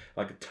get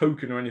like a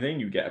token or anything,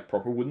 you get a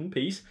proper wooden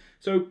piece.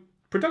 So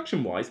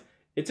production-wise,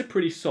 it's a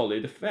pretty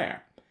solid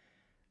affair.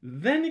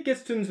 Then it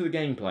gets into the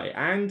gameplay,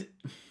 and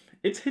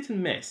it's hit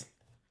and miss.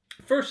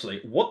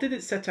 Firstly, what did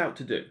it set out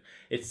to do?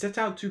 It set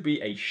out to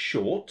be a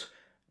short,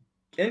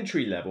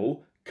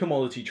 entry-level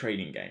commodity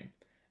trading game.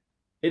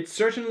 It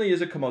certainly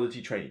is a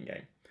commodity trading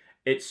game.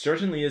 It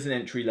certainly is an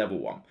entry-level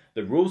one.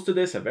 The rules to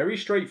this are very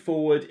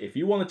straightforward. If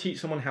you want to teach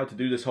someone how to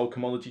do this whole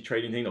commodity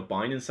trading thing of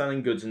buying and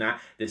selling goods and that,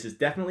 this is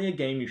definitely a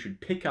game you should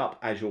pick up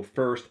as your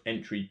first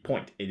entry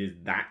point. It is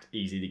that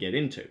easy to get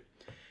into.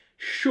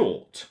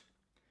 Short.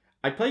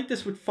 I played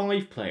this with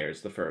 5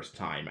 players the first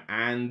time,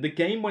 and the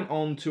game went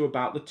on to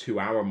about the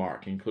 2-hour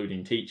mark,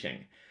 including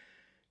teaching.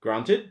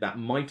 Granted, that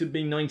might have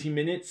been 90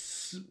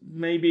 minutes,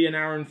 maybe an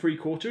hour and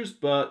 3/4,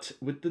 but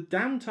with the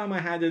downtime I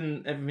had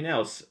and everything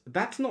else,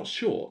 that's not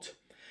short.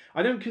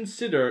 I don't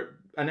consider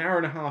an hour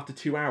and a half to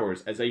 2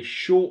 hours as a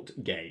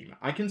short game.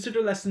 I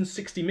consider less than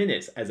 60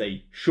 minutes as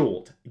a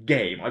short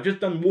game. I've just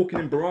done Walking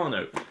in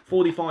Burano,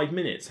 45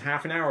 minutes,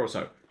 half an hour or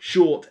so.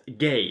 Short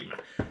game.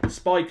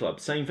 Spy Club,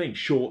 same thing,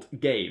 short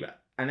game.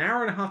 An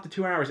hour and a half to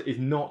 2 hours is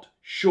not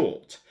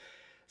short.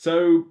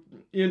 So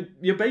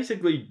you're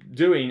basically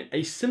doing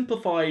a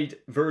simplified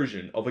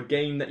version of a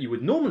game that you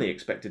would normally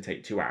expect to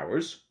take 2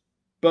 hours,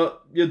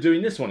 but you're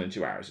doing this one in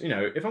 2 hours. You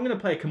know, if I'm going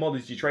to play a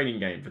commodity trading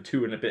game for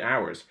 2 and a bit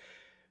hours,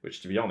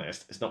 which to be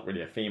honest, it's not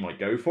really a theme I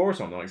go for,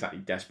 so I'm not exactly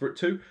desperate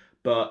to,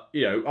 but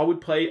you know, I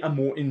would play a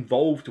more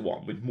involved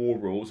one with more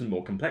rules and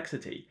more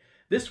complexity.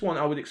 This one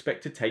I would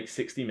expect to take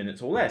 60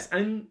 minutes or less,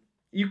 and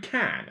you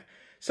can.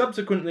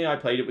 Subsequently, I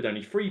played it with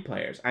only 3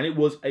 players, and it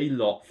was a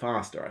lot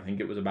faster. I think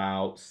it was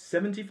about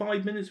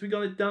 75 minutes we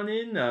got it done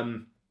in.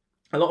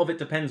 A lot of it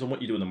depends on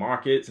what you do in the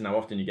markets and how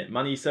often you get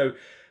money, so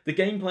the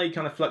gameplay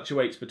kind of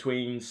fluctuates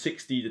between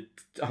 60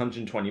 to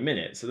 120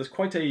 minutes, so there's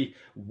quite a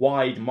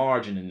wide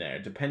margin in there,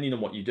 depending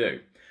on what you do.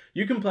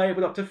 You can play it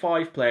with up to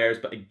 5 players,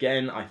 but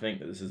again, I think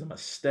that this is a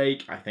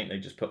mistake. I think they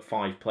just put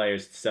 5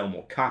 players to sell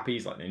more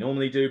copies like they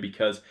normally do,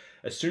 because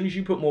as soon as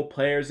you put more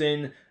players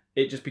in,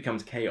 it just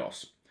becomes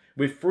chaos.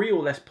 With 3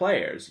 or less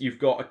players, you've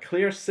got a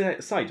clear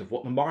sight of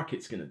what the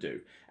market's going to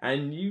do,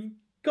 and you've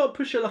got to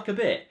push your luck a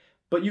bit,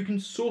 but you can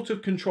sort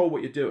of control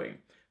what you're doing.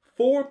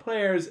 4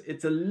 players,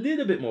 it's a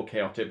little bit more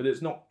chaotic, but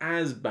it's not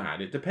as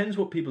bad. It depends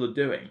what people are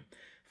doing.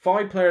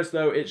 5 players,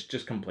 though, it's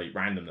just complete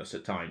randomness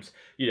at times.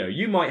 You know,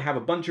 you might have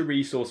a bunch of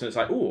resources, and it's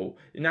like, oh,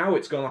 now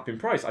it's gone up in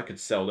price, I could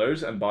sell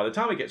those, and by the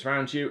time it gets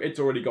around to you, it's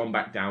already gone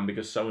back down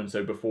because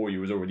so-and-so before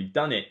you has already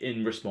done it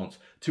in response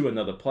to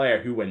another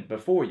player who went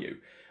before you.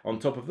 On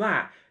top of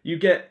that, you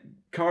get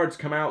cards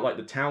come out like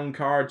the town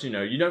cards. You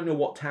know, you don't know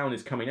what town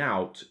is coming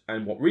out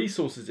and what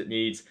resources it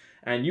needs,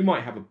 and you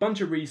might have a bunch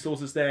of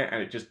resources there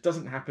and it just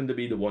doesn't happen to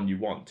be the one you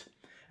want.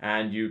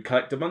 And you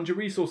collect a bunch of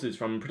resources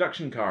from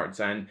production cards,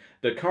 and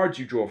the cards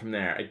you draw from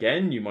there,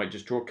 again, you might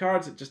just draw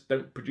cards that just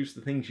don't produce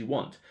the things you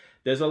want.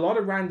 There's a lot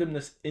of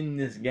randomness in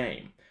this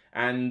game,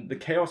 and the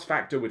chaos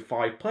factor with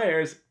 5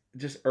 players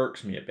just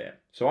irks me a bit.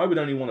 So I would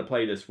only want to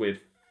play this with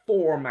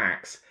 4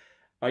 max,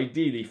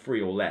 ideally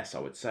 3 or less, I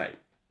would say.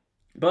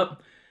 But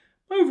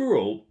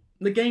overall,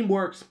 the game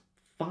works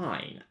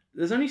fine.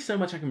 There's only so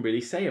much I can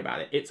really say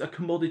about it. It's a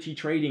commodity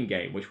trading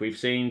game, which we've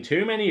seen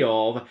too many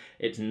of.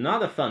 It's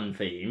not a fun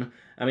theme.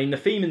 I mean, the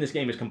theme in this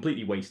game is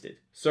completely wasted,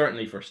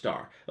 certainly for a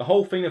start. The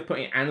whole thing of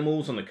putting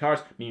animals on the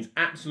cards means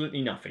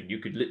absolutely nothing. You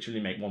could literally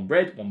make one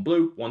red, one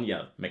blue, one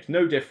yellow. It makes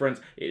no difference.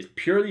 It is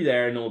purely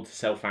there in order to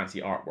sell fancy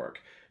artwork.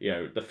 You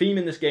know, the theme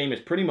in this game is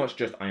pretty much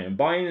just I am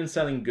buying and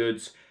selling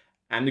goods,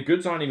 and the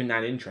goods aren't even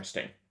that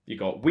interesting. You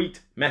got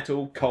wheat,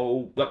 metal,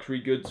 coal, luxury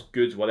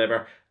goods,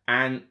 whatever,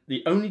 and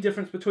the only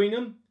difference between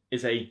them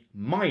is a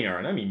minor,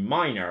 and I mean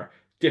minor,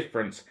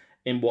 difference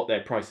in what their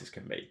prices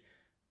can be.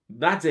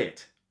 That's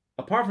it.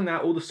 Apart from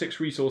that, all the 6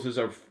 resources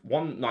are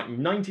like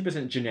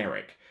 90%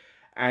 generic,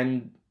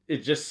 and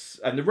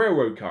the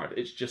railroad card,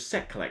 it's just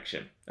set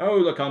collection. Oh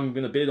look, I'm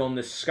gonna bid on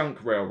this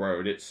skunk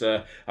railroad. It's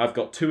I've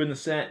got 2 in the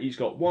set, each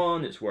got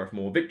 1, it's worth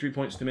more victory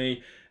points to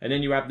me. And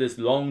then you have this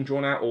long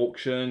drawn out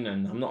auction,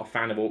 and I'm not a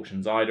fan of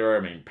auctions either. I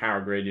mean,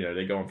 Power Grid, you know,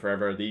 they go on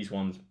forever. These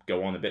ones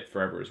go on a bit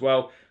forever as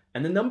well.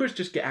 And the numbers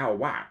just get out of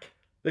whack.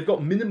 They've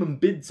got minimum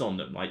bids on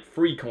them, like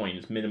 3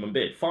 coins minimum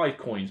bid, 5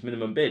 coins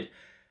minimum bid.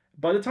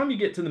 By the time you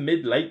get to the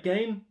mid-late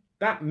game,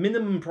 that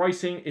minimum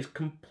pricing is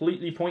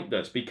completely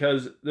pointless,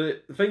 because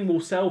the thing will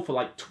sell for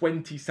like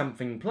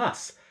 20-something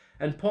plus,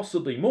 and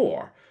possibly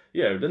more.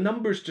 You know, the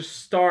numbers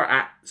just start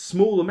at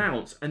small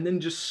amounts and then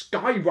just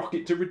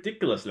skyrocket to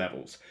ridiculous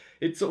levels.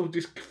 It sort of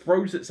just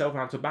throws itself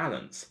out of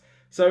balance.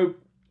 So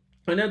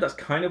I know that's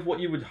kind of what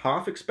you would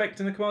half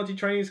expect in a commodity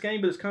trading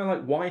game, but it's kind of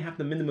like, why have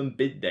the minimum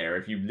bid there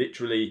if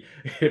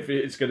if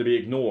it's going to be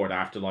ignored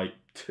after like,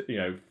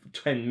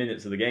 10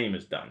 minutes of the game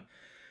is done?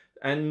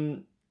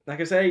 And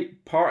like I say,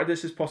 part of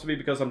this is possibly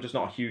because I'm just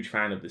not a huge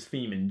fan of this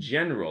theme in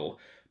general,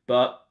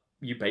 but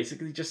you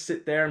basically just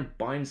sit there and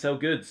buy and sell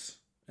goods,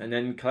 and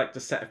then collect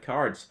a set of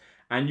cards,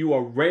 and you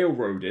are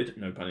railroaded,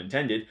 no pun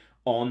intended,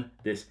 on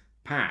this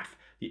path.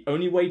 The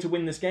only way to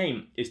win this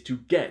game is to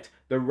get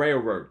the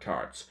railroad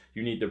cards.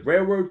 You need the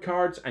railroad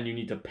cards, and you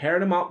need to pair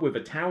them up with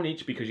a town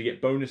each, because you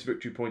get bonus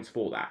victory points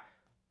for that.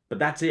 But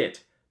that's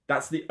it.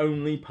 That's the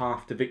only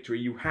path to victory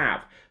you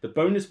have. The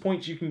bonus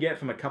points you can get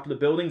from a couple of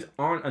buildings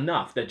aren't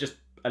enough. They're just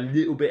a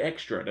little bit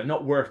extra. They're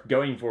not worth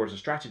going for as a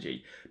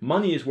strategy.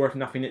 Money is worth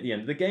nothing at the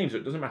end of the game, so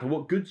it doesn't matter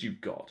what goods you've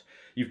got.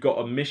 You've got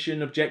a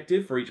mission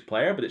objective for each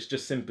player, but it's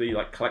just simply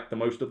like collect the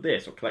most of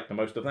this or collect the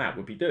most of that.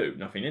 Whoopie-doo,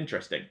 nothing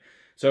interesting.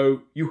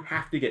 So you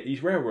have to get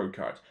these railroad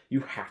cards.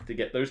 You have to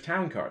get those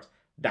town cards.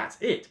 That's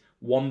it.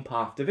 One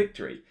path to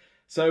victory.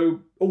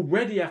 So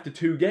already after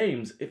 2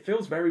 games, it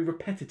feels very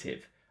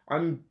repetitive.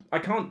 I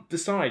can't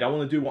decide I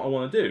want to do what I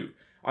want to do.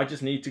 I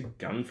just need to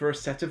gun for a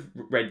set of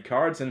red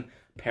cards and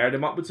pair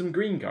them up with some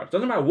green cards.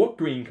 Doesn't matter what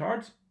green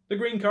cards. The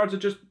green cards are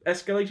just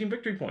escalating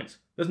victory points.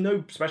 There's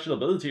no special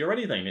ability or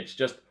anything. It's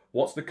just,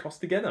 what's the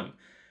cost to get them?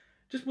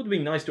 Just would have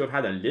been nice to have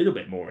had a little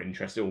bit more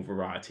interest or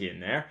variety in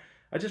there.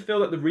 I just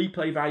feel that the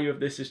replay value of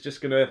this is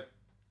just going to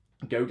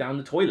go down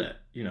the toilet.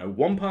 You know,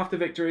 one path to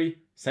victory,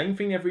 same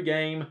thing every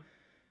game,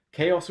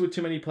 chaos with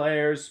too many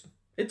players.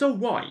 It's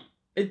alright.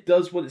 It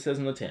does what it says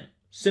on the tin.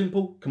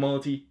 Simple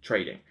commodity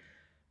trading.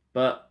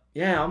 But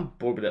yeah, I'm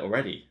bored with it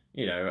already.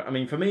 You know, I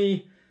mean, for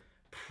me,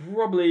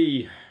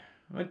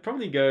 I'd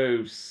probably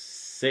go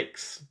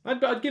 6.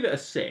 I'd give it a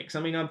 6. I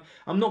mean,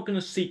 I'm not going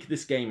to seek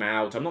this game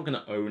out. I'm not going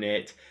to own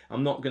it.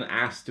 I'm not going to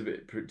ask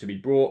to be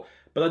brought.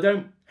 But I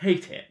don't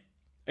hate it.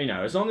 You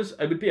know, as long as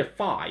it would be a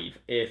 5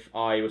 if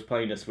I was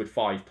playing this with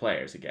 5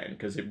 players again,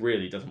 because it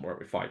really doesn't work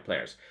with 5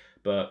 players.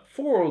 But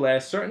 4 or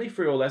less, certainly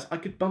 3 or less, I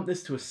could bump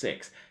this to a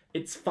 6.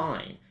 It's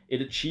fine.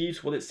 It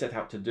achieves what it set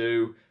out to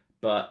do,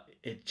 but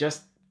it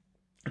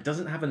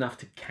doesn't have enough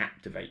to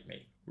captivate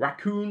me.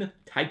 Raccoon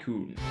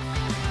Tycoon.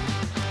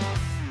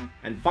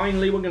 And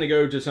finally, we're going to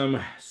go to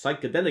some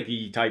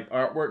psychedelic-y type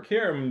artwork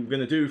here. I'm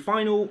going to do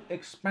final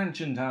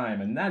expansion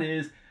time, and that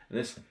is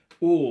this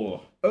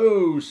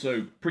oh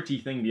so pretty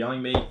thing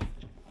behind me.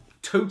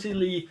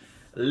 Totally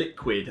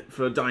liquid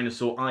for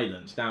Dinosaur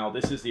Island. Now,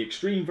 this is the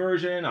extreme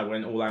version. I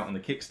went all out on the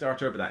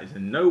Kickstarter, but that is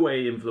in no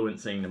way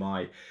influencing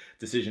my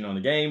decision on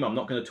the game. I'm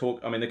not going to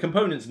talk... I mean, the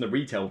components in the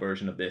retail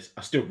version of this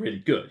are still really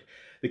good.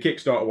 The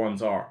Kickstarter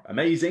ones are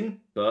amazing,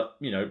 but,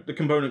 you know, the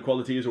component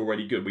quality is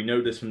already good. We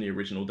know this from the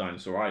original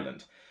Dinosaur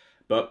Island.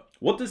 But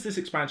what does this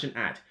expansion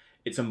add?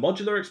 It's a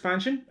modular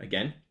expansion.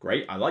 Again,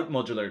 great. I like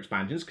modular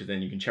expansions because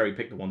then you can cherry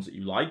pick the ones that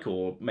you like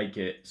or make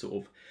it sort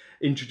of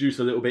introduce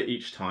a little bit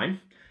each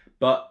time.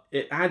 But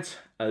it adds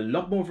a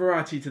lot more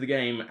variety to the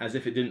game as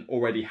if it didn't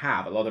already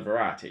have a lot of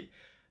variety.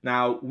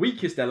 Now,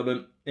 weakest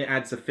element, it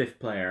adds a 5th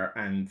player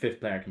and 5th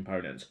player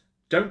components.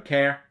 Don't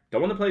care.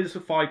 Don't want to play this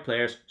with 5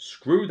 players.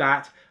 Screw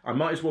that. I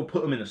might as well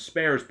put them in a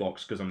spares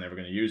box because I'm never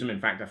going to use them.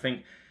 In fact, I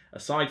think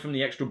aside from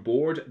the extra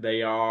board,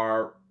 they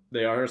are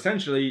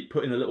essentially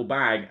put in a little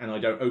bag and I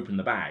don't open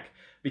the bag.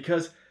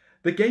 Because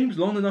the game's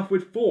long enough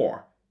with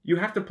 4. You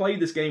have to play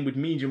this game with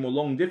medium or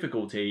long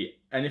difficulty.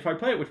 And if I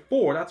play it with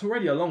 4, that's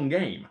already a long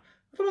game.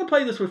 If I want to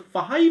play this with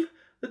 5,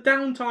 the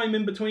downtime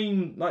in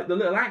between like the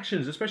little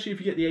actions, especially if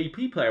you get the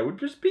AP player, would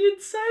just be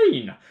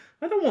insane.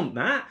 I don't want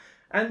that.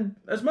 And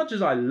as much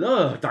as I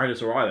love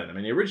Dinosaur Island, I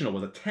mean, the original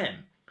was a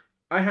 10,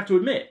 I have to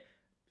admit,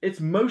 it's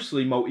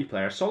mostly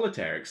multiplayer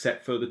solitaire,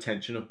 except for the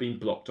tension of being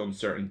blocked on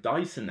certain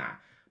dice and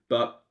that.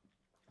 But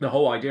the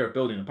whole idea of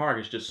building a park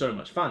is just so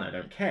much fun, I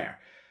don't care.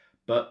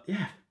 But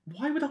yeah,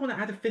 why would I want to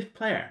add a 5th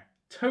player?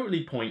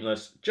 Totally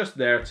pointless, just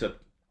there to...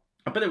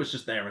 I bet it was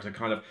just there as a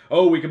kind of,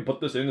 oh, we can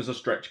put this in as a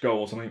stretch goal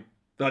or something.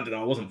 I don't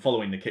know, I wasn't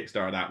following the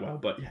Kickstarter that well,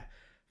 but yeah.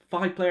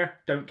 5 player,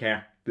 don't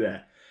care,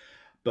 there.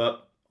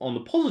 But on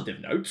the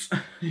positive notes,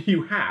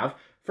 you have,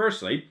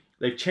 firstly,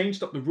 they've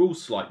changed up the rules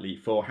slightly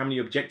for how many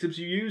objectives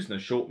you use in a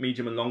short,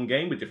 medium and long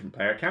game with different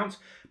player counts,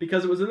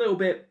 because it was a little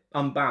bit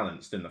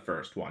unbalanced in the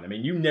first one. I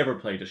mean, you never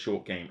played a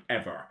short game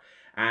ever,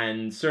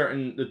 and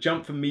the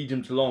jump from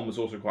medium to long was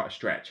also quite a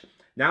stretch.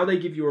 Now they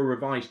give you a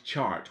revised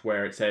chart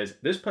where it says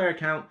this player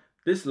count,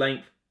 this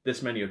length,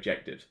 this many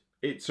objectives.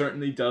 It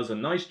certainly does a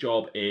nice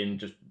job in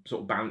just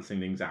sort of balancing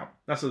things out.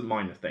 That's a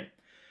minor thing.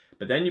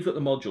 But then you've got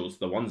the modules,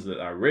 the ones that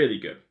are really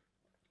good.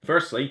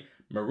 Firstly,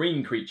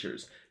 marine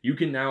creatures. You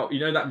can now, you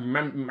know that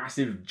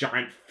massive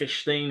giant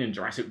fish thing in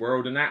Jurassic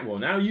World and that? Well,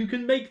 now you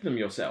can make them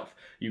yourself.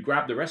 You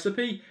grab the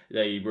recipe,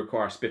 they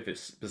require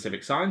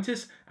specific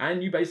scientists,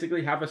 and you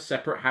basically have a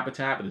separate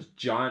habitat with this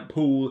giant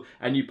pool,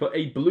 and you put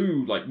a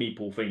blue, like,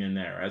 Meeple thing in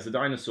there as a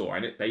dinosaur,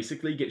 and it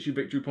basically gets you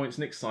victory points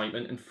and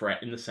excitement and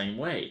threat in the same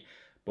way.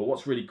 But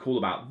what's really cool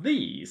about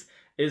these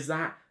is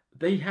that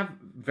they have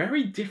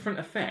very different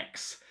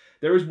effects.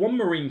 There is one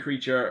marine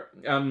creature,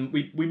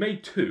 we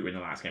made 2 in the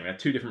last game. We had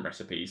 2 different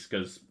recipes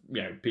because,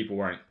 you know, people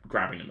weren't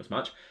grabbing them as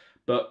much.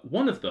 But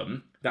one of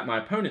them that my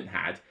opponent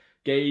had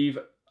gave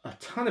a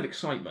ton of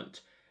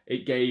excitement.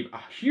 It gave a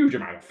huge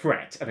amount of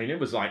threat. I mean, it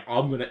was like,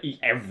 I'm going to eat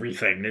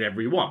everything and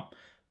everyone.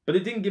 But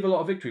it didn't give a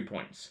lot of victory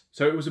points.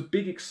 So it was a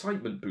big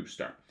excitement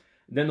booster.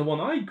 Then the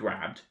one I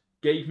grabbed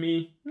gave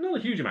me not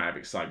a huge amount of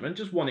excitement,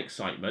 just 1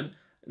 excitement.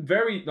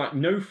 Very, like,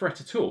 no threat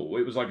at all.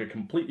 It was like a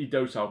completely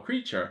docile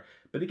creature.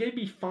 But it gave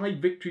me 5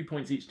 victory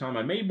points each time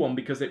I made one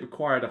because it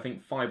required, I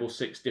think, 5 or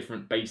 6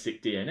 different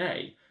basic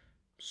DNA.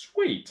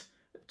 Sweet.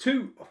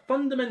 2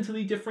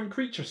 fundamentally different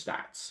creature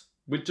stats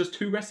with just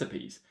 2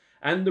 recipes.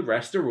 And the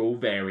rest are all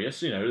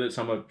various, you know, that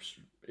some are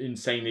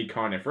insanely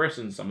carnivorous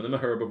and some of them are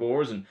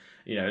herbivores and,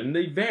 you know, and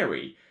they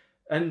vary.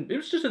 And it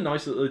was just a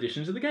nice little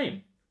addition to the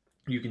game.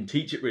 You can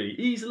teach it really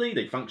easily.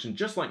 They function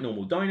just like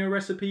normal dino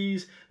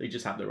recipes. They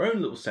just have their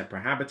own little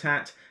separate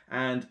habitat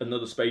and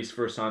another space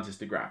for a scientist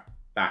to grab.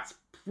 That's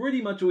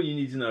pretty much all you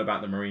need to know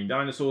about the marine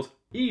dinosaurs.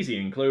 Easy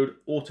include,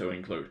 auto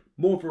include.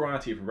 More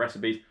variety of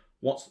recipes.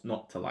 What's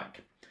not to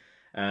like?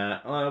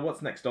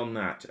 What's next on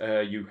that?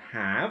 You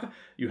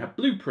have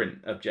blueprint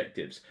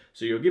objectives.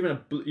 So you're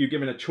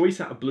given a choice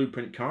out of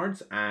blueprint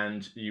cards,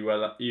 and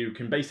you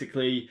can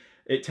basically,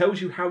 it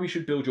tells you how you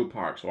should build your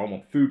park. So I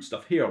want food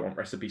stuff here, I want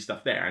recipe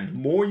stuff there, and the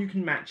more you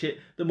can match it,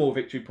 the more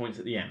victory points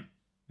at the end.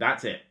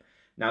 That's it.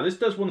 Now this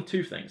does one of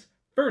two things.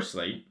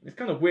 Firstly, it's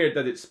kind of weird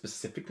that it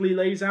specifically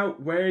lays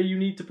out where you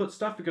need to put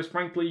stuff, because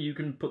frankly you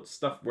can put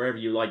stuff wherever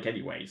you like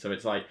anyway. So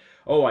it's like,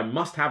 oh, I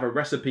must have a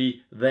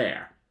recipe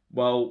there.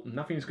 Well,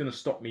 nothing's going to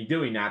stop me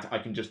doing that. I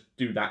can just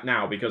do that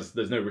now because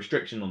there's no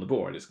restriction on the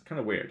board. It's kind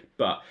of weird,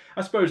 but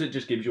I suppose it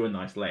just gives you a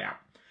nice layout.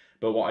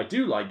 But what I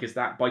do like is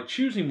that by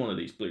choosing one of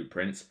these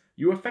blueprints,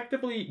 you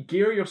effectively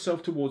gear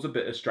yourself towards a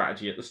bit of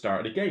strategy at the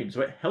start of the game.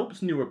 So it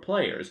helps newer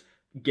players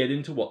get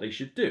into what they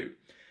should do.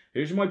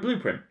 Here's my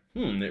blueprint.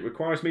 It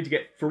requires me to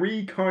get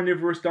 3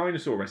 carnivorous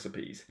dinosaur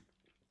recipes.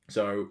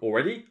 So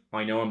already,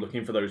 I know I'm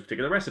looking for those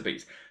particular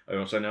recipes. I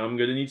also know I'm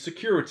going to need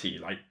security,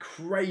 like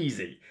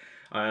crazy.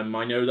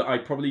 I know that I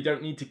probably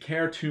don't need to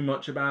care too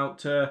much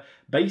about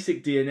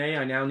basic DNA.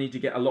 I now need to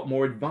get a lot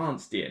more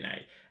advanced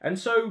DNA. And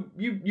so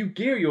you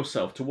gear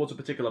yourself towards a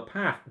particular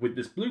path with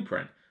this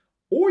blueprint.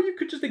 Or you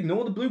could just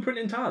ignore the blueprint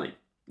entirely.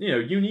 You know,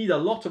 you need a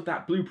lot of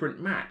that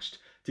blueprint matched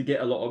to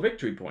get a lot of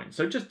victory points.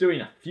 So just doing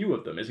a few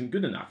of them isn't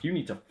good enough. You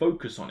need to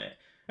focus on it.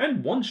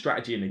 And one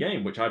strategy in the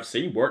game, which I've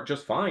seen work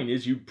just fine,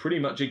 is you pretty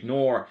much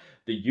ignore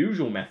the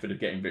usual method of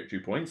getting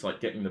victory points, like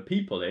getting the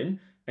people in,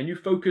 and you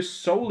focus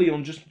solely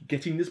on just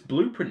getting this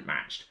blueprint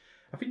matched.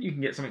 I think you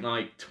can get something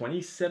like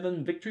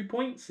 27 victory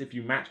points if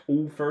you match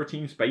all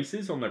 13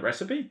 spaces on the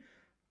recipe.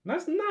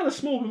 That's not a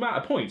small amount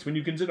of points when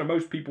you consider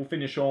most people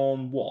finish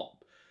on, what?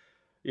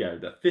 You know,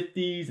 the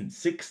 50s and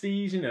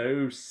 60s, you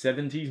know,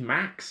 70s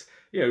max.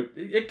 You know,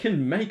 it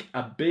can make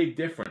a big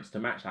difference to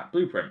match that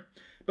blueprint.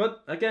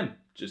 But again,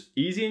 just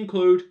easy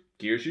include,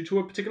 gears you to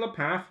a particular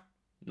path,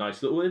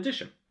 nice little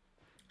addition.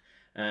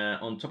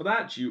 On top of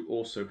that, you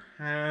also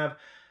have,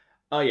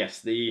 oh yes,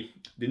 the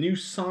new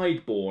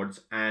sideboards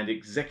and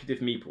executive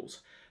meeples.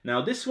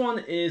 Now this one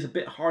is a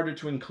bit harder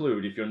to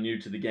include if you're new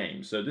to the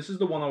game, so this is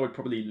the one I would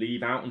probably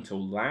leave out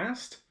until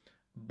last,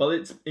 but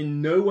it's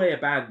in no way a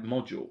bad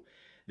module.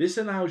 This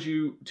allows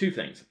you two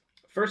things.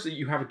 Firstly,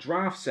 you have a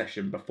draft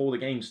session before the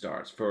game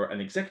starts for an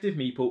executive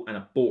meeple and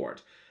a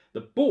board. The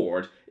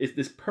board is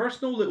this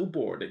personal little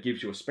board that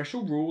gives you a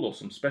special rule or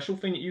some special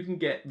thing that you can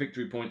get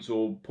victory points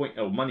or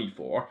money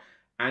for,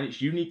 and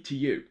it's unique to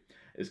you.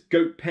 There's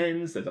goat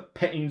pens, there's a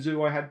petting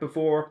zoo I had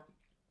before,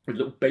 with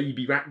little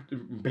baby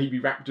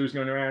raptors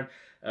going around.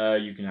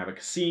 You can have a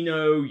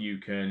casino, you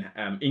can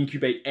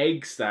incubate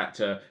eggs that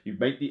you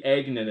make the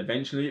egg and then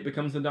eventually it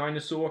becomes the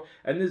dinosaur.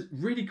 And there's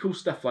really cool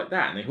stuff like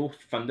that, and they all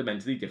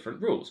fundamentally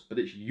different rules. But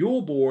it's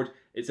your board,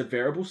 it's a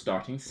variable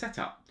starting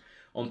setup.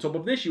 On top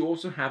of this, you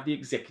also have the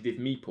executive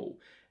meeple.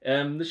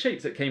 The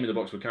shapes that came in the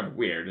box were kind of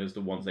weird as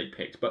the ones they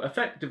picked, but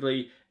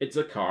effectively it's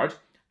a card,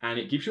 and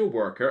it gives you a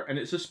worker, and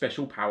it's a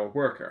special power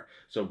worker.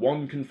 So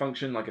one can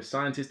function like a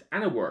scientist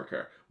and a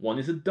worker. One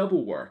is a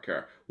double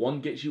worker. One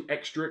gets you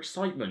extra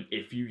excitement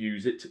if you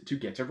use it to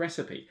get a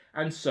recipe,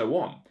 and so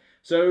on.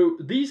 So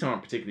these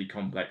aren't particularly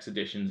complex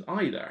additions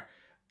either.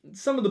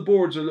 Some of the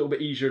boards are a little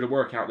bit easier to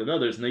work out than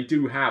others, and they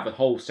do have a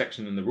whole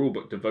section in the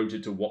rulebook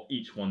devoted to what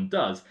each one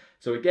does.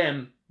 So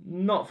again,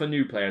 not for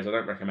new players, I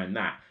don't recommend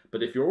that.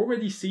 But if you're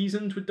already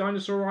seasoned with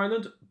Dinosaur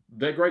Island,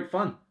 they're great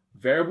fun.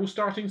 Variable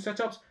starting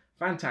setups,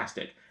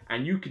 fantastic.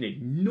 And you can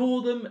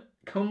ignore them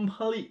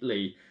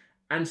completely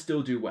and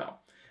still do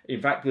well.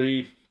 In fact,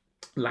 the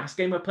last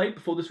game I played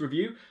before this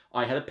review,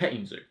 I had a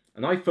petting zoo.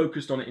 And I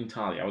focused on it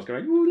entirely. I was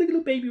going, ooh, look at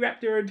little baby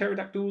raptor and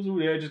pterodactyls, ooh,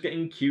 yeah, just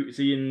getting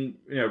cutesy and,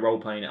 you know,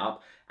 role-playing it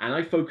up. And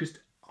I focused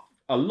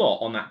a lot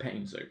on that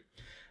petting zoo.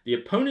 The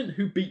opponent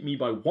who beat me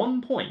by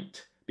 1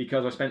 point,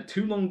 because I spent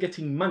too long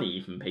getting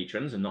money from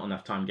patrons and not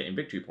enough time getting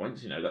victory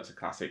points, you know, that's a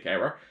classic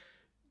error.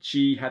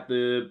 She had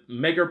the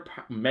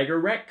Mega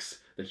Rex,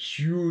 the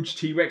huge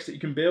T-Rex that you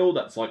can build,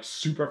 that's like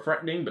super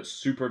threatening but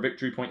super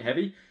victory point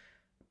heavy.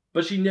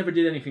 But she never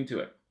did anything to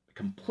it.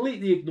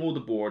 Completely ignored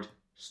the board,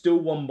 still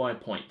won by a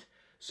point.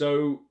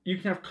 So you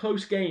can have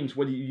close games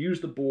whether you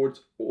use the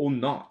boards or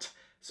not.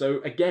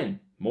 So again,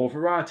 more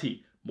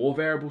variety, more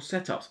variable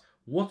setups,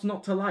 what's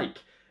not to like?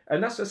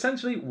 And that's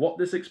essentially what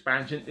this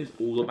expansion is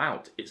all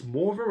about. It's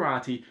more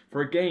variety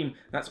for a game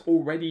that's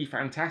already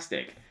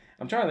fantastic.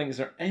 I'm trying to think, is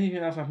there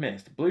anything else I've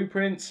missed?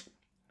 Blueprints,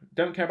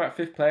 don't care about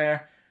 5th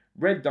player,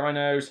 red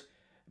dinos,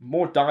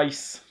 more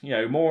dice, you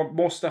know,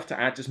 more stuff to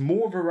add, just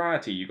more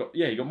variety. You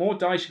got more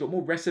dice, you got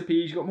more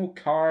recipes, you got more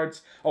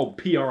cards. Oh,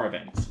 PR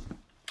events.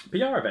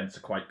 PR events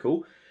are quite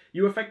cool.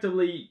 You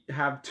effectively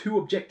have 2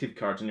 objective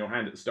cards in your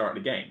hand at the start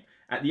of the game.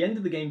 At the end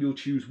of the game, you'll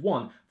choose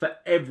one for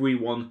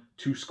everyone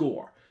to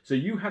score. So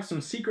you have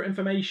some secret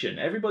information.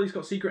 Everybody's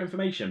got secret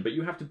information, but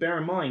you have to bear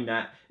in mind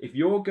that if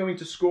you're going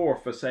to score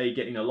for, say,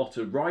 getting a lot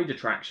of ride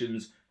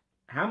attractions,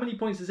 how many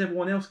points is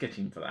everyone else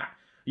getting for that?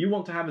 You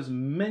want to have as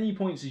many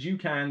points as you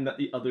can that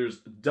the others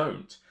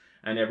don't.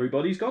 And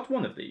everybody's got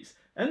one of these.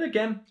 And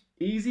again,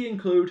 easy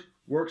include,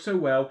 works so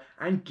well,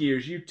 and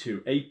gears you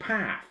to a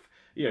path.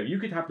 You know, you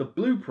could have the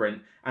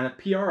blueprint and a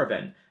PR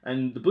event,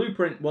 and the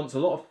blueprint wants a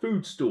lot of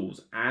food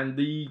stalls, and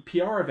the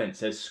PR event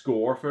says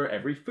score for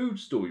every food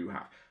stall you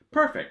have.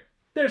 Perfect.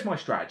 There's my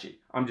strategy.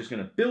 I'm just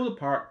going to build a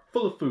park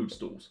full of food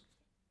stalls.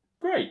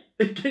 great.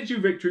 It gets you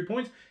victory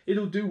points,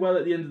 it'll do well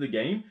at the end of the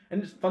game,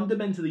 and it's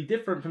fundamentally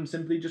different from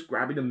simply just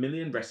grabbing a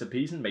million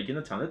recipes and making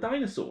a ton of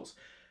dinosaurs.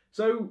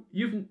 So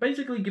you've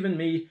basically given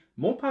me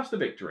more paths to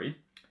victory,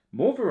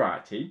 more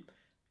variety,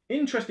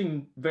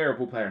 interesting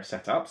variable player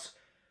setups.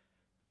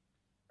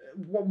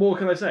 What more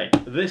can I say?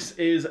 This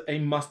is a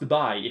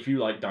must-buy if you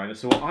like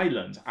Dinosaur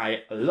Island.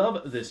 I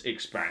love this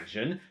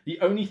expansion. The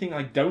only thing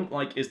I don't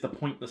like is the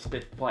pointless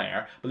 5th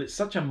player, but it's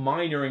such a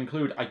minor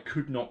include I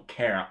could not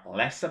care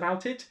less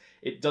about it.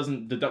 It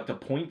doesn't deduct a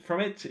point from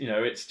it. You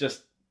know, it's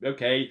just,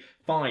 okay,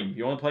 fine.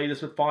 You want to play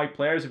this with 5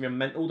 players if you're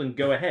mental, then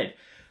go ahead.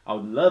 I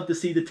would love to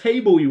see the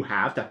table you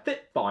have to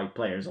fit 5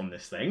 players on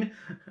this thing.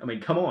 I mean,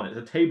 come on, it's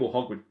a table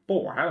hog with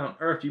 4. How on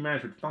earth do you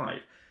manage with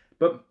 5?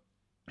 But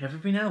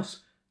everything else,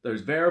 those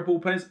variable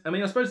players, I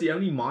mean, I suppose the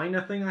only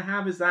minor thing I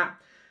have is that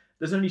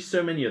there's only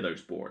so many of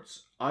those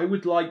boards. I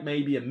would like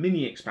maybe a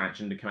mini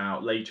expansion to come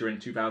out later in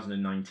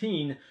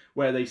 2019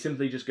 where they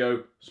simply just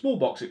go, small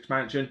box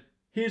expansion,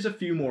 here's a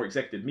few more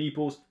executive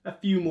meeples, a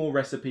few more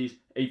recipes,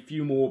 a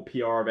few more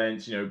PR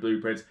events, you know,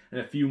 blueprints,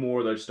 and a few more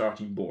of those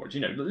starting boards.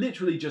 You know,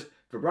 literally just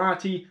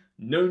variety,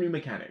 no new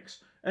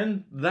mechanics.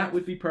 And that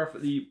would be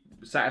perfectly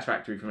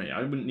satisfactory for me.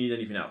 I wouldn't need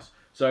anything else.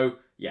 So,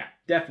 yeah,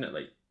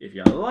 definitely. If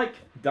you like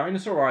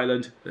Dinosaur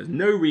Island, there's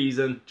no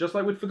reason, just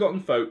like with Forgotten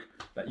Folk,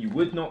 that you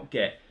would not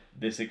get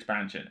this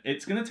expansion.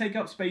 It's going to take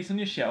up space on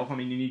your shelf. I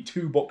mean, you need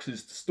 2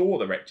 boxes to store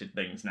the wretched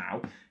things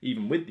now,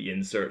 even with the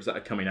inserts that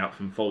are coming out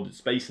from Folded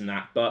Space and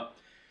that, but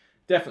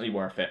definitely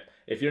worth it.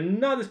 If you're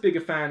not as big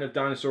a fan of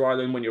Dinosaur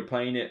Island when you're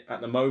playing it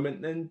at the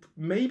moment, then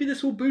maybe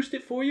this will boost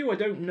it for you, I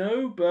don't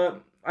know,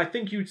 but I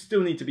think you'd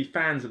still need to be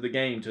fans of the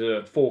game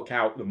to fork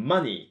out the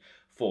money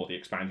for the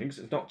expansion, because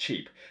it's not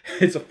cheap.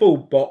 It's a full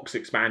box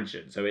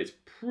expansion, so it's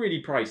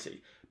pretty pricey,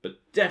 but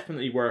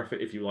definitely worth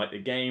it if you like the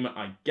game.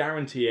 I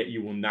guarantee it,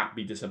 you will not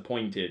be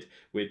disappointed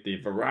with the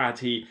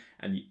variety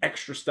and the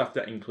extra stuff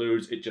that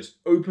includes. It just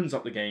opens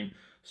up the game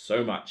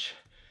so much.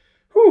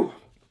 Whew.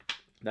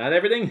 That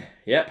everything?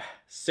 Yep,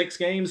 6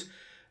 games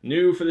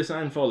new for this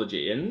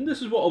anthology, and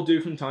this is what I'll do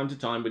from time to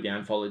time with the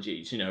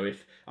anthologies. You know,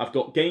 if I've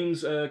got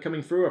games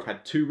coming through, I've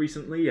had 2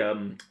 recently,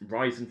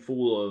 Rise and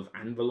Fall of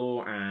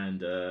Anvalor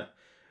and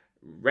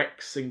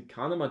Rex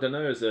Incarnum, I don't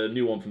know, it's a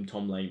new one from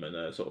Tom Lehman,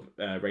 a sort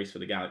of Race for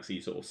the Galaxy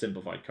sort of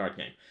simplified card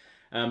game.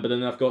 But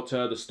then I've got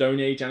the Stone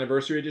Age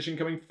Anniversary Edition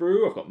coming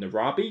through, I've got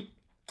Narabi,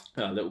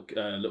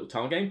 little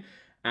tile game,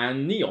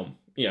 and Neon.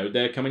 You know,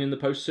 they're coming in the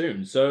post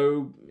soon.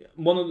 So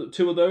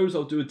 2 of those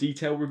I'll do a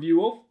detailed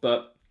review of,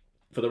 but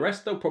for the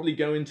rest, they'll probably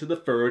go into the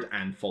 3rd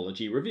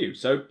anthology review.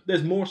 So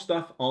there's more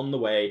stuff on the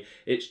way.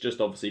 It's just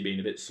obviously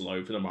been a bit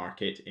slow for the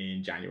market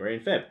in January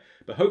and Feb.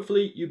 But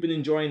hopefully you've been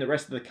enjoying the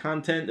rest of the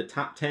content, the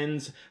top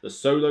 10s, the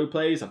solo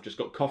plays. I've just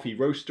got Coffee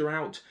Roaster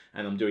out,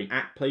 and I'm doing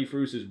app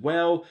playthroughs as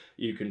well.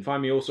 You can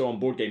find me also on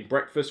Board Game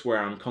Breakfast, where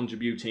I'm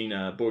contributing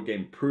Board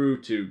Game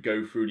Proof to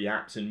go through the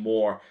apps in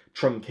more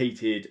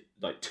truncated,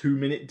 like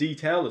 2-minute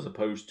detail, as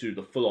opposed to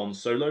the full-on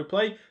solo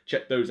play.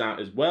 Check those out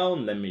as well,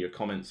 and lend me your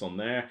comments on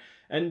there.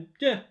 And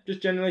yeah,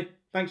 just generally,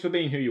 thanks for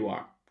being who you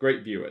are.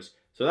 Great viewers.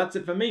 So that's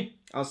it for me.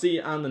 I'll see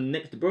you on the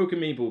next Broken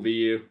Meeple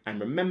video. And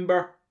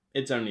remember,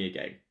 it's only a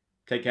game.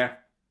 Take care.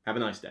 Have a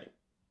nice day.